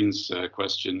 Sandrine's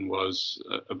question was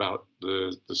about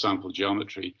the sample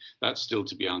geometry. That's still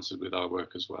to be answered with our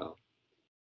work as well.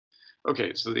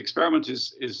 Okay, so the experiment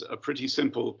is a pretty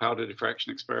simple powder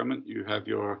diffraction experiment. You have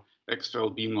your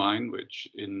XFEL beamline, which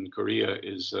in Korea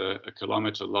is a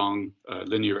kilometer-long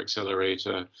linear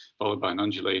accelerator followed by an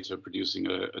undulator producing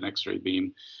an X-ray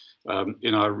beam.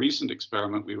 In our recent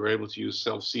experiment, we were able to use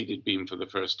self-seeded beam for the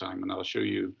first time, and I'll show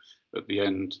you at the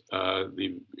end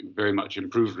the very much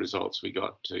improved results we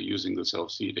got using the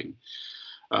self-seeding.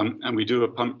 And we do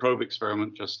a pump probe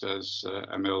experiment, just as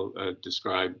Amelle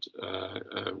described,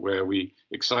 where we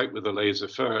excite with the laser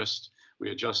first,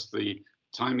 we adjust the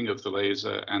timing of the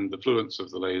laser and the fluence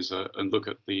of the laser and look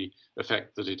at the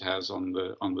effect that it has on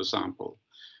the sample.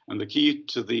 And the key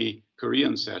to the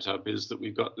Korean setup is that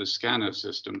we've got this scanner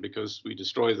system because we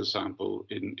destroy the sample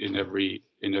in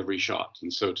every shot.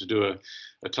 And so to do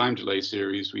a time delay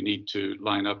series, we need to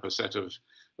line up a set of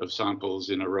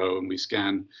samples in a row, and we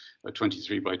scan a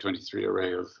 23 by 23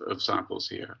 array of samples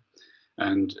here.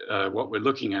 And what we're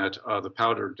looking at are the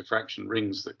powder diffraction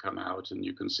rings that come out, and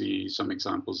you can see some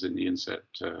examples in the inset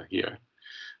here.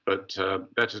 But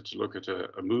better to look at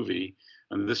a movie,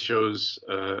 and this shows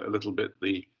a little bit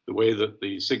the way that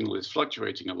the signal is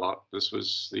fluctuating a lot. This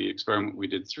was the experiment we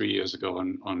did 3 years ago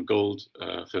on gold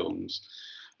films,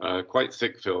 quite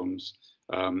thick films.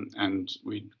 And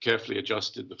we carefully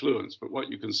adjusted the fluence. But what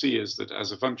you can see is that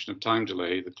as a function of time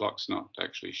delay, the clock's not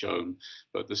actually shown,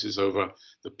 but this is over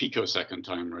the picosecond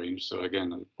time range. So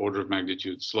again, an order of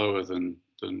magnitude slower than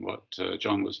what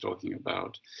Jon was talking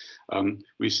about.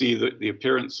 We see that the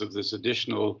appearance of this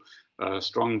additional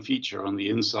strong feature on the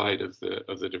inside of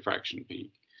the diffraction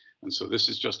peak. And so this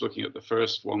is just looking at the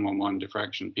first 111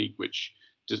 diffraction peak, which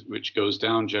goes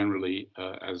down generally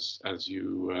as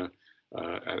you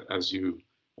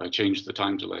change the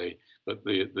time delay, but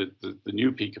the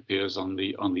new peak appears on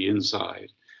the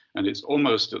inside, and it's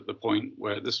almost at the point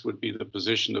where this would be the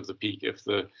position of the peak if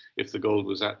the gold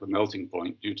was at the melting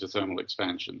point due to thermal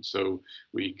expansion. So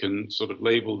we can sort of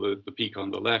label the peak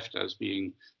on the left as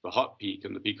being the hot peak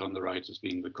and the peak on the right as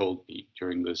being the cold peak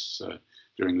during this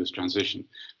transition.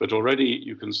 But already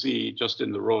you can see just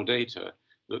in the raw data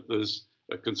that there's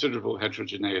a considerable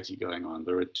heterogeneity going on.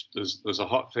 There's a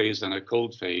hot phase and a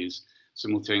cold phase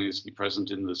simultaneously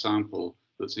present in the sample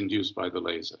that's induced by the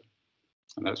laser.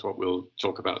 And that's what we'll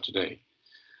talk about today.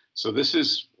 So this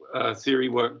is theory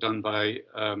work done by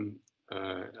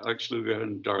Alex Schluger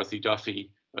and Dorothy Duffy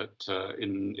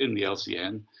in the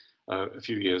LCN a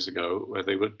few years ago, where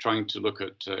they were trying to look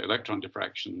at electron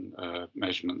diffraction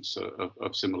measurements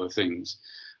of similar things.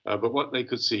 But what they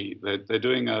could see, they're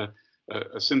doing a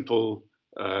simple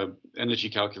energy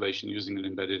calculation using an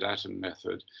embedded atom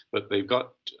method, but they've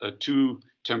got two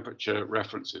temperature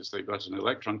references. They've got an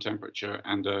electron temperature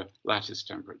and a lattice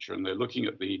temperature, and they're looking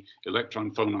at the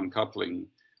electron phonon coupling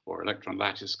or electron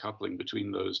lattice coupling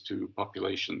between those two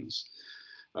populations.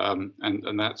 And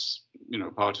that's, you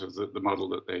know, part of the model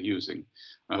that they're using.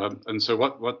 And so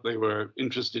what they were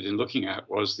interested in looking at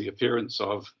was the appearance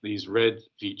of these red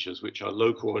features, which are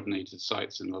low coordinated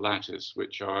sites in the lattice,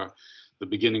 which are the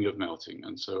beginning of melting.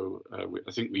 And so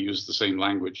I think we use the same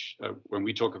language. When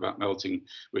we talk about melting,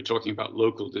 we're talking about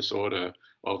local disorder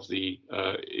of the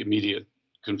immediate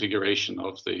configuration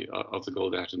of the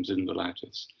gold atoms in the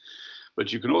lattice.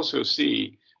 But you can also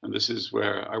see, and this is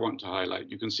where I want to highlight,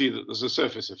 you can see that there's a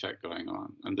surface effect going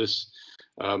on. And this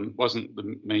wasn't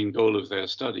the main goal of their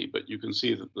study, but you can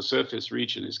see that the surface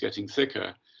region is getting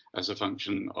thicker as a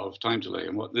function of time delay.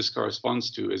 And what this corresponds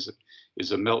to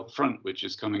is a melt front, which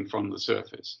is coming from the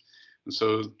surface. And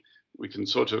so we can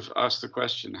sort of ask the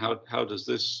question, how does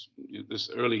this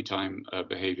early time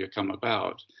behavior come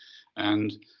about?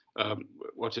 And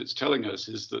what it's telling us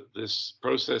is that this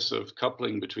process of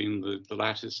coupling between the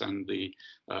lattice and the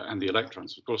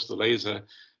electrons, of course, the laser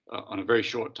on a very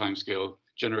short time scale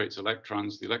generates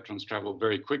electrons. The electrons travel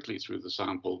very quickly through the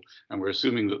sample, and we're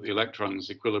assuming that the electrons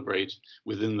equilibrate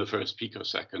within the first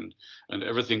picosecond. And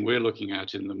everything we're looking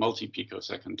at in the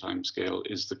multi-picosecond time scale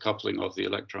is the coupling of the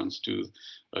electrons to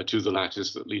the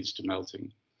lattice that leads to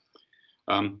melting.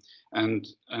 And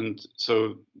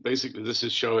so basically this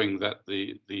is showing that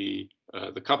the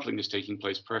coupling is taking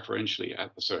place preferentially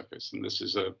at the surface. And this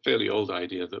is a fairly old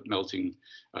idea that melting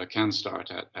can start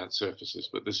at surfaces,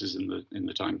 but this is in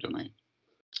the time domain.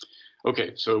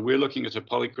 Okay, so we're looking at a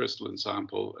polycrystalline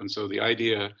sample, and so the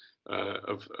idea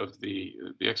of the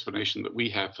explanation that we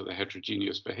have for the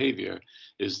heterogeneous behavior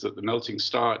is that the melting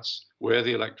starts where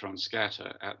the electrons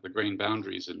scatter at the grain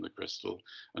boundaries in the crystal,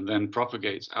 and then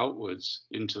propagates outwards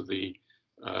into the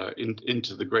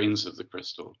grains of the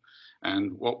crystal.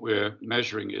 And what we're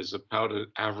measuring is a powder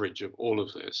average of all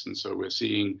of this, and so we're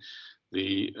seeing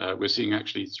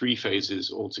actually three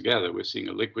phases altogether. We're seeing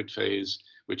a liquid phase,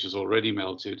 which is already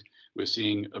melted. We're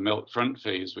seeing a melt front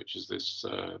phase, which is this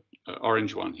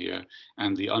orange one here,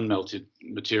 and the unmelted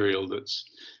material that's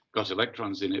got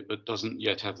electrons in it, but doesn't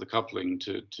yet have the coupling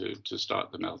to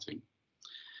start the melting.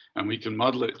 And we can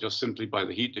model it just simply by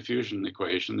the heat diffusion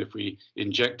equation. If we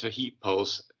inject a heat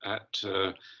pulse at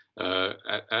a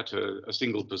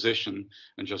single position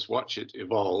and just watch it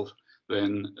evolve,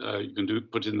 then you can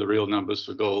put in the real numbers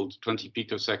for gold. 20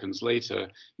 picoseconds later,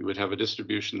 you would have a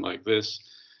distribution like this.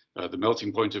 The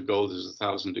melting point of gold is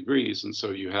 1,000 degrees, and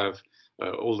so you have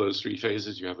all those three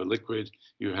phases. You have a liquid,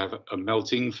 you have a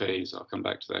melting phase, I'll come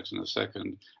back to that in a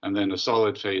second, and then a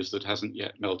solid phase that hasn't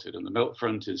yet melted. And the melt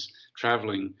front is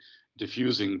traveling,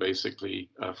 diffusing basically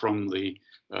from the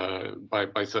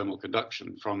by thermal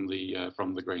conduction from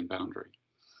the grain boundary.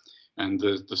 And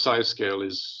the size scale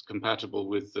is compatible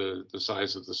with the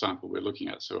size of the sample we're looking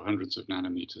at, so hundreds of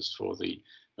nanometers for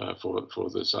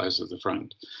the size of the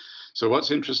front. So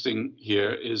what's interesting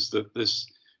here is that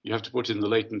you have to put in the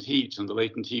latent heat, and the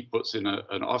latent heat puts in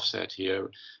an offset here.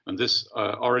 And this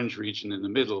orange region in the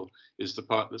middle is the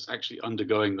part that's actually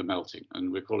undergoing the melting,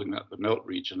 and we're calling that the melt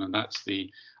region, and that's the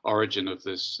origin of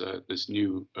this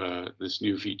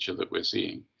new feature that we're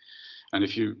seeing. And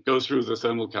if you go through the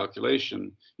thermal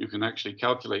calculation, you can actually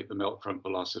calculate the melt front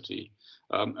velocity.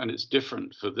 And it's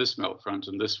different for this melt front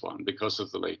and this one because of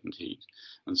the latent heat.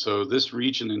 And so this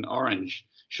region in orange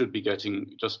should be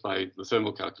getting, just by the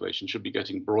thermal calculation, should be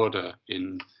getting broader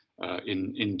in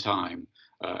time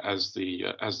as the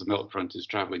melt front is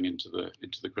traveling into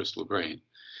the crystal grain.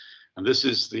 And this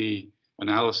is the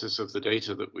analysis of the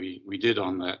data that we did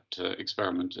on that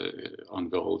experiment on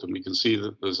gold, and we can see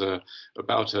that there's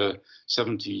about a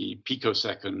 70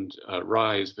 picosecond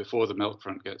rise before the melt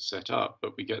front gets set up,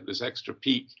 but we get this extra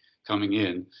peak coming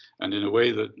in, and in a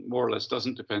way that more or less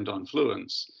doesn't depend on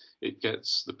fluence.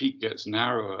 The peak gets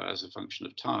narrower as a function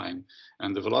of time,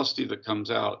 and the velocity that comes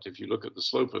out, if you look at the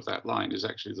slope of that line, is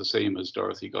actually the same as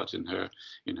Dorothy got in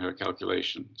her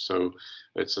calculation. So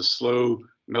it's a slow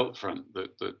melt front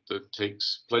that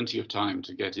takes plenty of time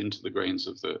to get into the grains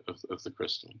of the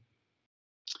crystal.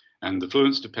 And the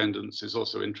fluence dependence is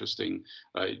also interesting.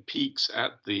 It peaks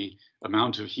at the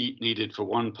amount of heat needed for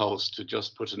one pulse to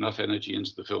just put enough energy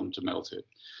into the film to melt it.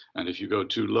 And if you go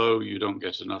too low, you don't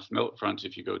get enough melt front.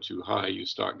 If you go too high, you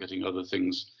start getting other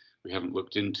things we haven't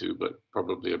looked into, but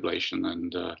probably ablation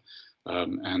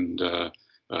and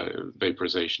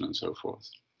vaporization and so forth.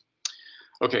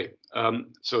 Okay,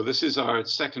 so this is our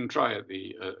second try at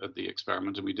the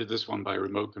experiment, and we did this one by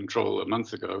remote control a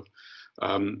month ago.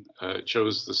 It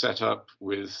shows the setup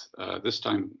with this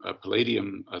time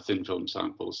palladium thin film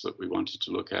samples that we wanted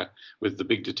to look at, with the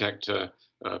big detector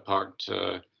parked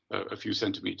a few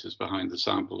centimeters behind the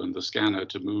sample, and the scanner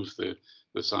to move the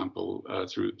sample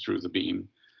through the beam.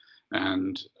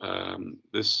 And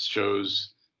this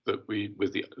shows that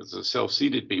with the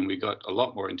self-seeded beam, we got a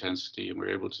lot more intensity, and we're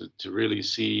able to really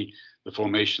see the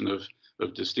formation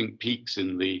of distinct peaks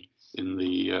in the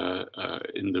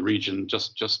region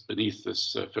just beneath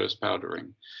this first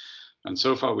powdering. And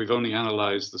so far, we've only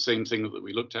analyzed the same thing that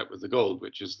we looked at with the gold,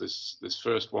 which is this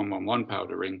first 111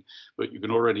 powdering. But you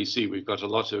can already see we've got a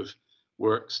lot of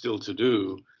work still to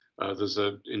do.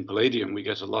 In palladium, we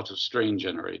get a lot of strain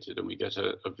generated, and we get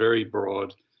a very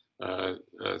broad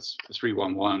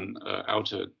 311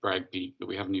 outer Bragg peak that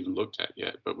we haven't even looked at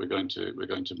yet. But we're going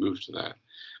to move to that.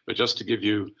 But just to give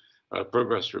you a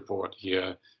progress report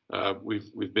here,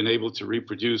 we've been able to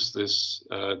reproduce this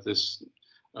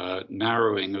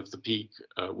narrowing of the peak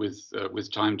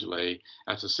with time delay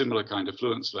at a similar kind of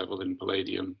fluence level in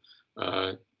palladium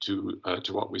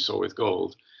to what we saw with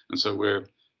gold, and so we're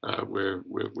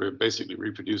basically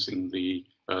reproducing the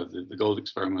gold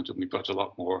experiment, and we've got a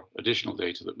lot more additional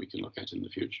data that we can look at in the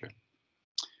future.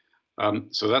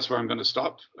 So that's where I'm going to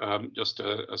stop. Just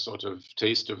a sort of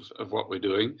taste of what we're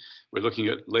doing. We're looking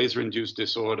at laser-induced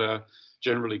disorder,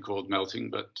 generally called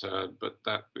melting, but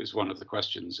that is one of the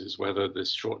questions, is whether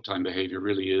this short time behavior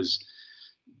really is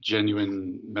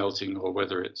genuine melting, or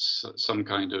whether it's some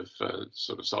kind of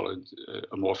sort of solid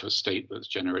amorphous state that's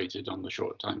generated on the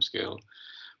short time scale.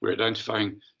 We're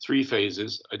identifying three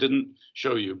phases. I didn't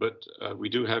show you, but we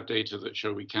do have data that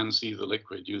show we can see the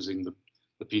liquid using the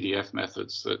PDF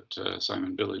methods that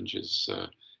Simon Billinge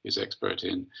is expert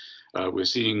in. We're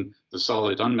seeing the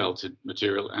solid unmelted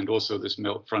material and also this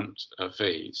melt front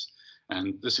phase.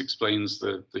 And this explains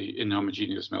the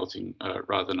inhomogeneous melting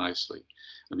rather nicely.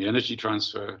 And the energy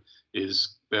transfer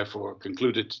is therefore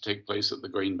concluded to take place at the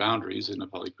grain boundaries in a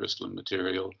polycrystalline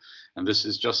material. And this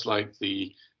is just like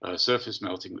the surface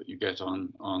melting that you get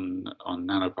on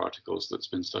nanoparticles that's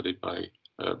been studied by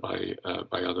by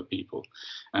other people.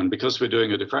 And because we're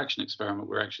doing a diffraction experiment,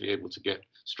 we're actually able to get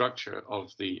structure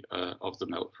of the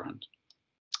melt front.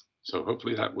 So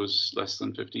hopefully that was less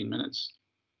than 15 minutes.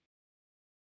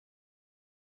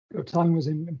 Your time was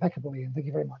impeccable, Ian. Thank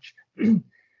you very much.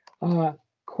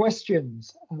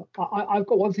 Questions? I've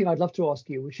got one thing I'd love to ask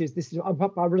you, which is this: I'd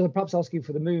rather perhaps ask you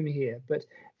for the moon here, but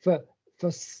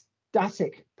for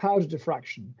static powder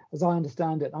diffraction, as I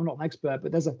understand it, I'm not an expert,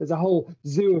 but there's a whole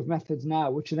zoo of methods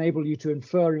now which enable you to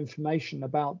infer information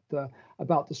about the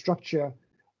structure,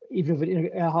 even if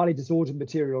in a highly disordered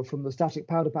material, from the static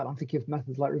powder pattern. I'm thinking of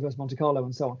methods like reverse Monte Carlo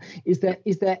and so on. Is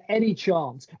there any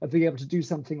chance of being able to do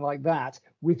something like that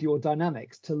with your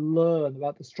dynamics to learn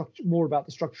about the structure, more about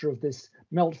the structure of this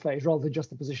melt phase rather than just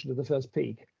the position of the first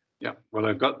peak? Yeah, well,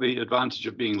 I've got the advantage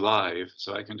of being live,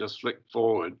 so I can just flick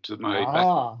forward to my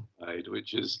back side,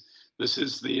 which is, this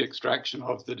is the extraction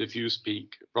of the diffuse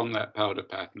peak from that powder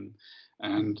pattern.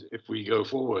 And if we go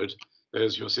forward,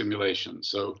 there's your simulation.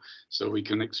 So we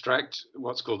can extract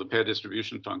what's called the pair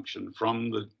distribution function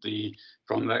from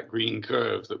from that green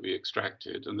curve that we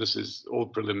extracted. And this is all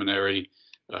preliminary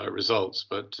results,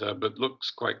 but looks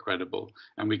quite credible.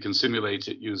 And we can simulate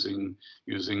it using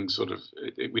sort of,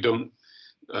 we don't,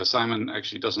 Simon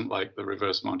actually doesn't like the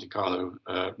reverse Monte Carlo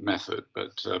method,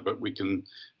 but we can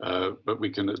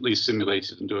at least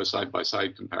simulate it and do a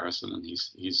side-by-side comparison, and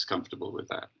he's comfortable with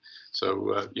that.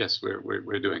 So yes,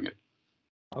 we're doing it.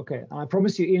 Okay, and I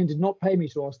promise you, Ian did not pay me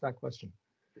to ask that question.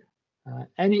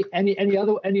 Any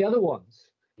other ones?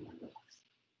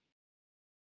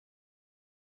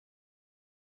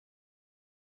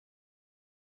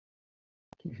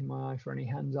 Keeping my eye for any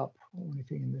hands up or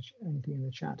anything in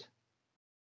the chat.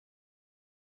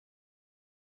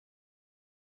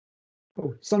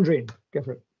 Oh, Sandrine, go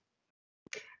for it.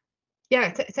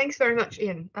 Yeah, thanks very much,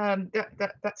 Ian.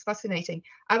 That's fascinating.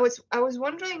 I was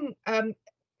wondering,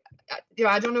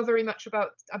 I don't know very much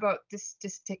about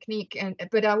this technique,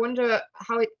 but I wonder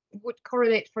how it would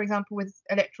correlate, for example, with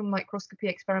electron microscopy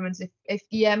experiments. If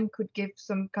EM could give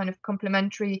some kind of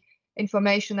complementary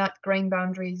information at grain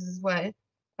boundaries as well,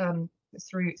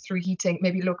 through heating,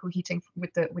 maybe local heating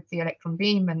with the electron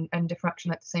beam and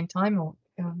diffraction at the same time, or.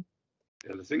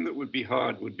 Yeah, the thing that would be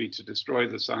hard would be to destroy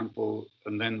the sample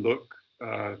and then look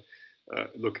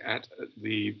at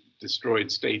the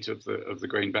destroyed state of the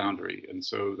grain boundary, and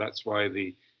so that's why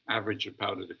the average of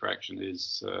powder diffraction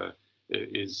is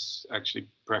actually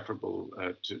preferable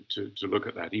to look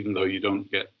at that, even though you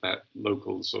don't get that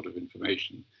local sort of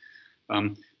information.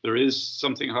 There is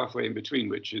something halfway in between,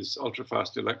 which is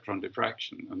ultrafast electron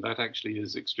diffraction, and that actually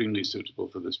is extremely suitable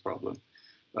for this problem.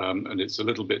 And it's a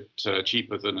little bit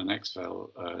cheaper than an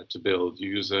XFEL to build.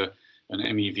 You use an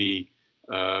MEV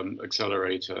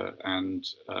accelerator and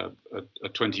a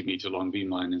 20-meter long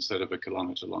beamline instead of a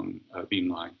kilometer long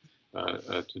beamline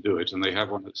to do it. And they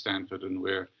have one at Stanford, and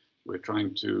we're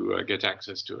trying to get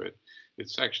access to it.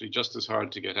 It's actually just as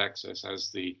hard to get access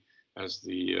as the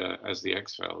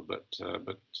XFEL, but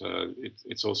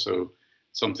it's also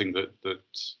something that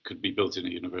could be built in a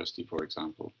university, for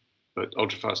example. But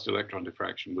ultrafast electron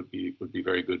diffraction would be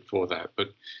very good for that.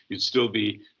 But you'd still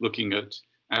be looking at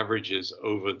averages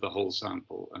over the whole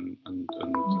sample, and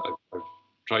I've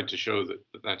tried to show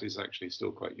that is actually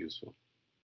still quite useful.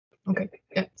 Okay,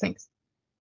 yeah, thanks.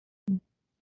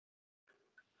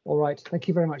 All right, thank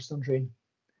you very much, Sandrine.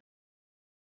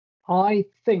 I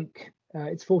think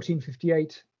it's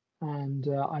 14:58. And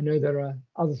I know there are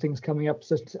other things coming up.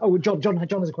 So, oh, John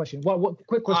has a question. What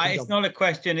quick question? It's not a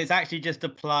question. It's actually just a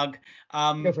plug.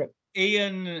 Go for it.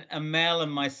 Ian, Amelle,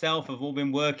 and myself have all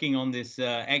been working on this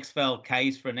XFEL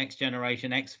case for a next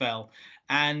generation XFEL.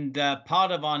 And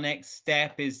part of our next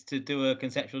step is to do a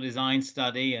conceptual design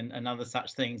study and other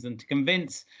such things. And to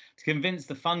convince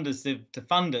the funders to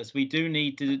fund us, we do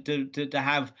need to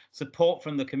have support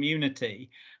from the community.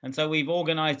 And so we've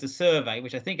organized a survey,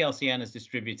 which I think LCN has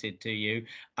distributed to you.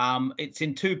 It's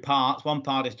in two parts. One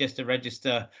part is just to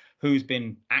register who's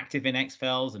been active in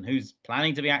XFELs and who's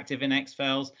planning to be active in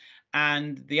XFELs.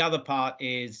 And the other part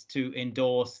is to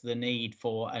endorse the need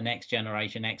for a next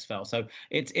generation XFEL. So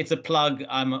it's a plug.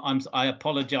 I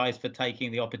apologize for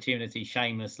taking the opportunity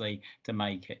shamelessly to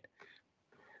make it.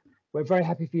 We're very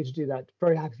happy for you to do that.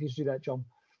 Very happy for you to do that, John.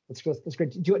 That's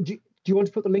great. Do you want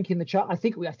to put the link in the chat? I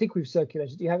think we've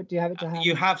circulated. Do you have it to hand?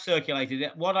 You have circulated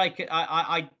it. What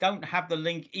I don't have the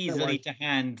link easily to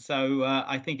hand, so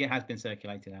I think it has been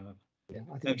circulated, however. Yeah,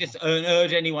 I think so just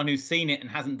urge anyone who's seen it and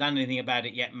hasn't done anything about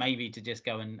it yet, maybe to just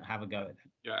go and have a go at it.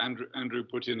 Yeah, Andrew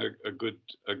put in a good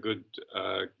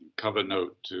cover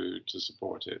note to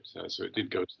support it, so it did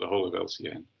go to the whole of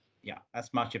LCN. Yeah,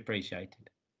 that's much appreciated.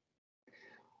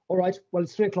 All right, well,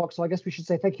 it's 3 o'clock, so I guess we should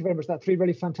say thank you very much. That 3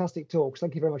 really fantastic talks.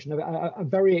 Thank you very much. And a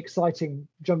very exciting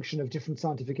junction of different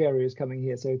scientific areas coming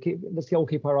here. So let's all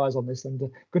keep our eyes on this, and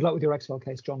good luck with your XFL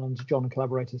case, Jon and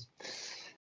collaborators.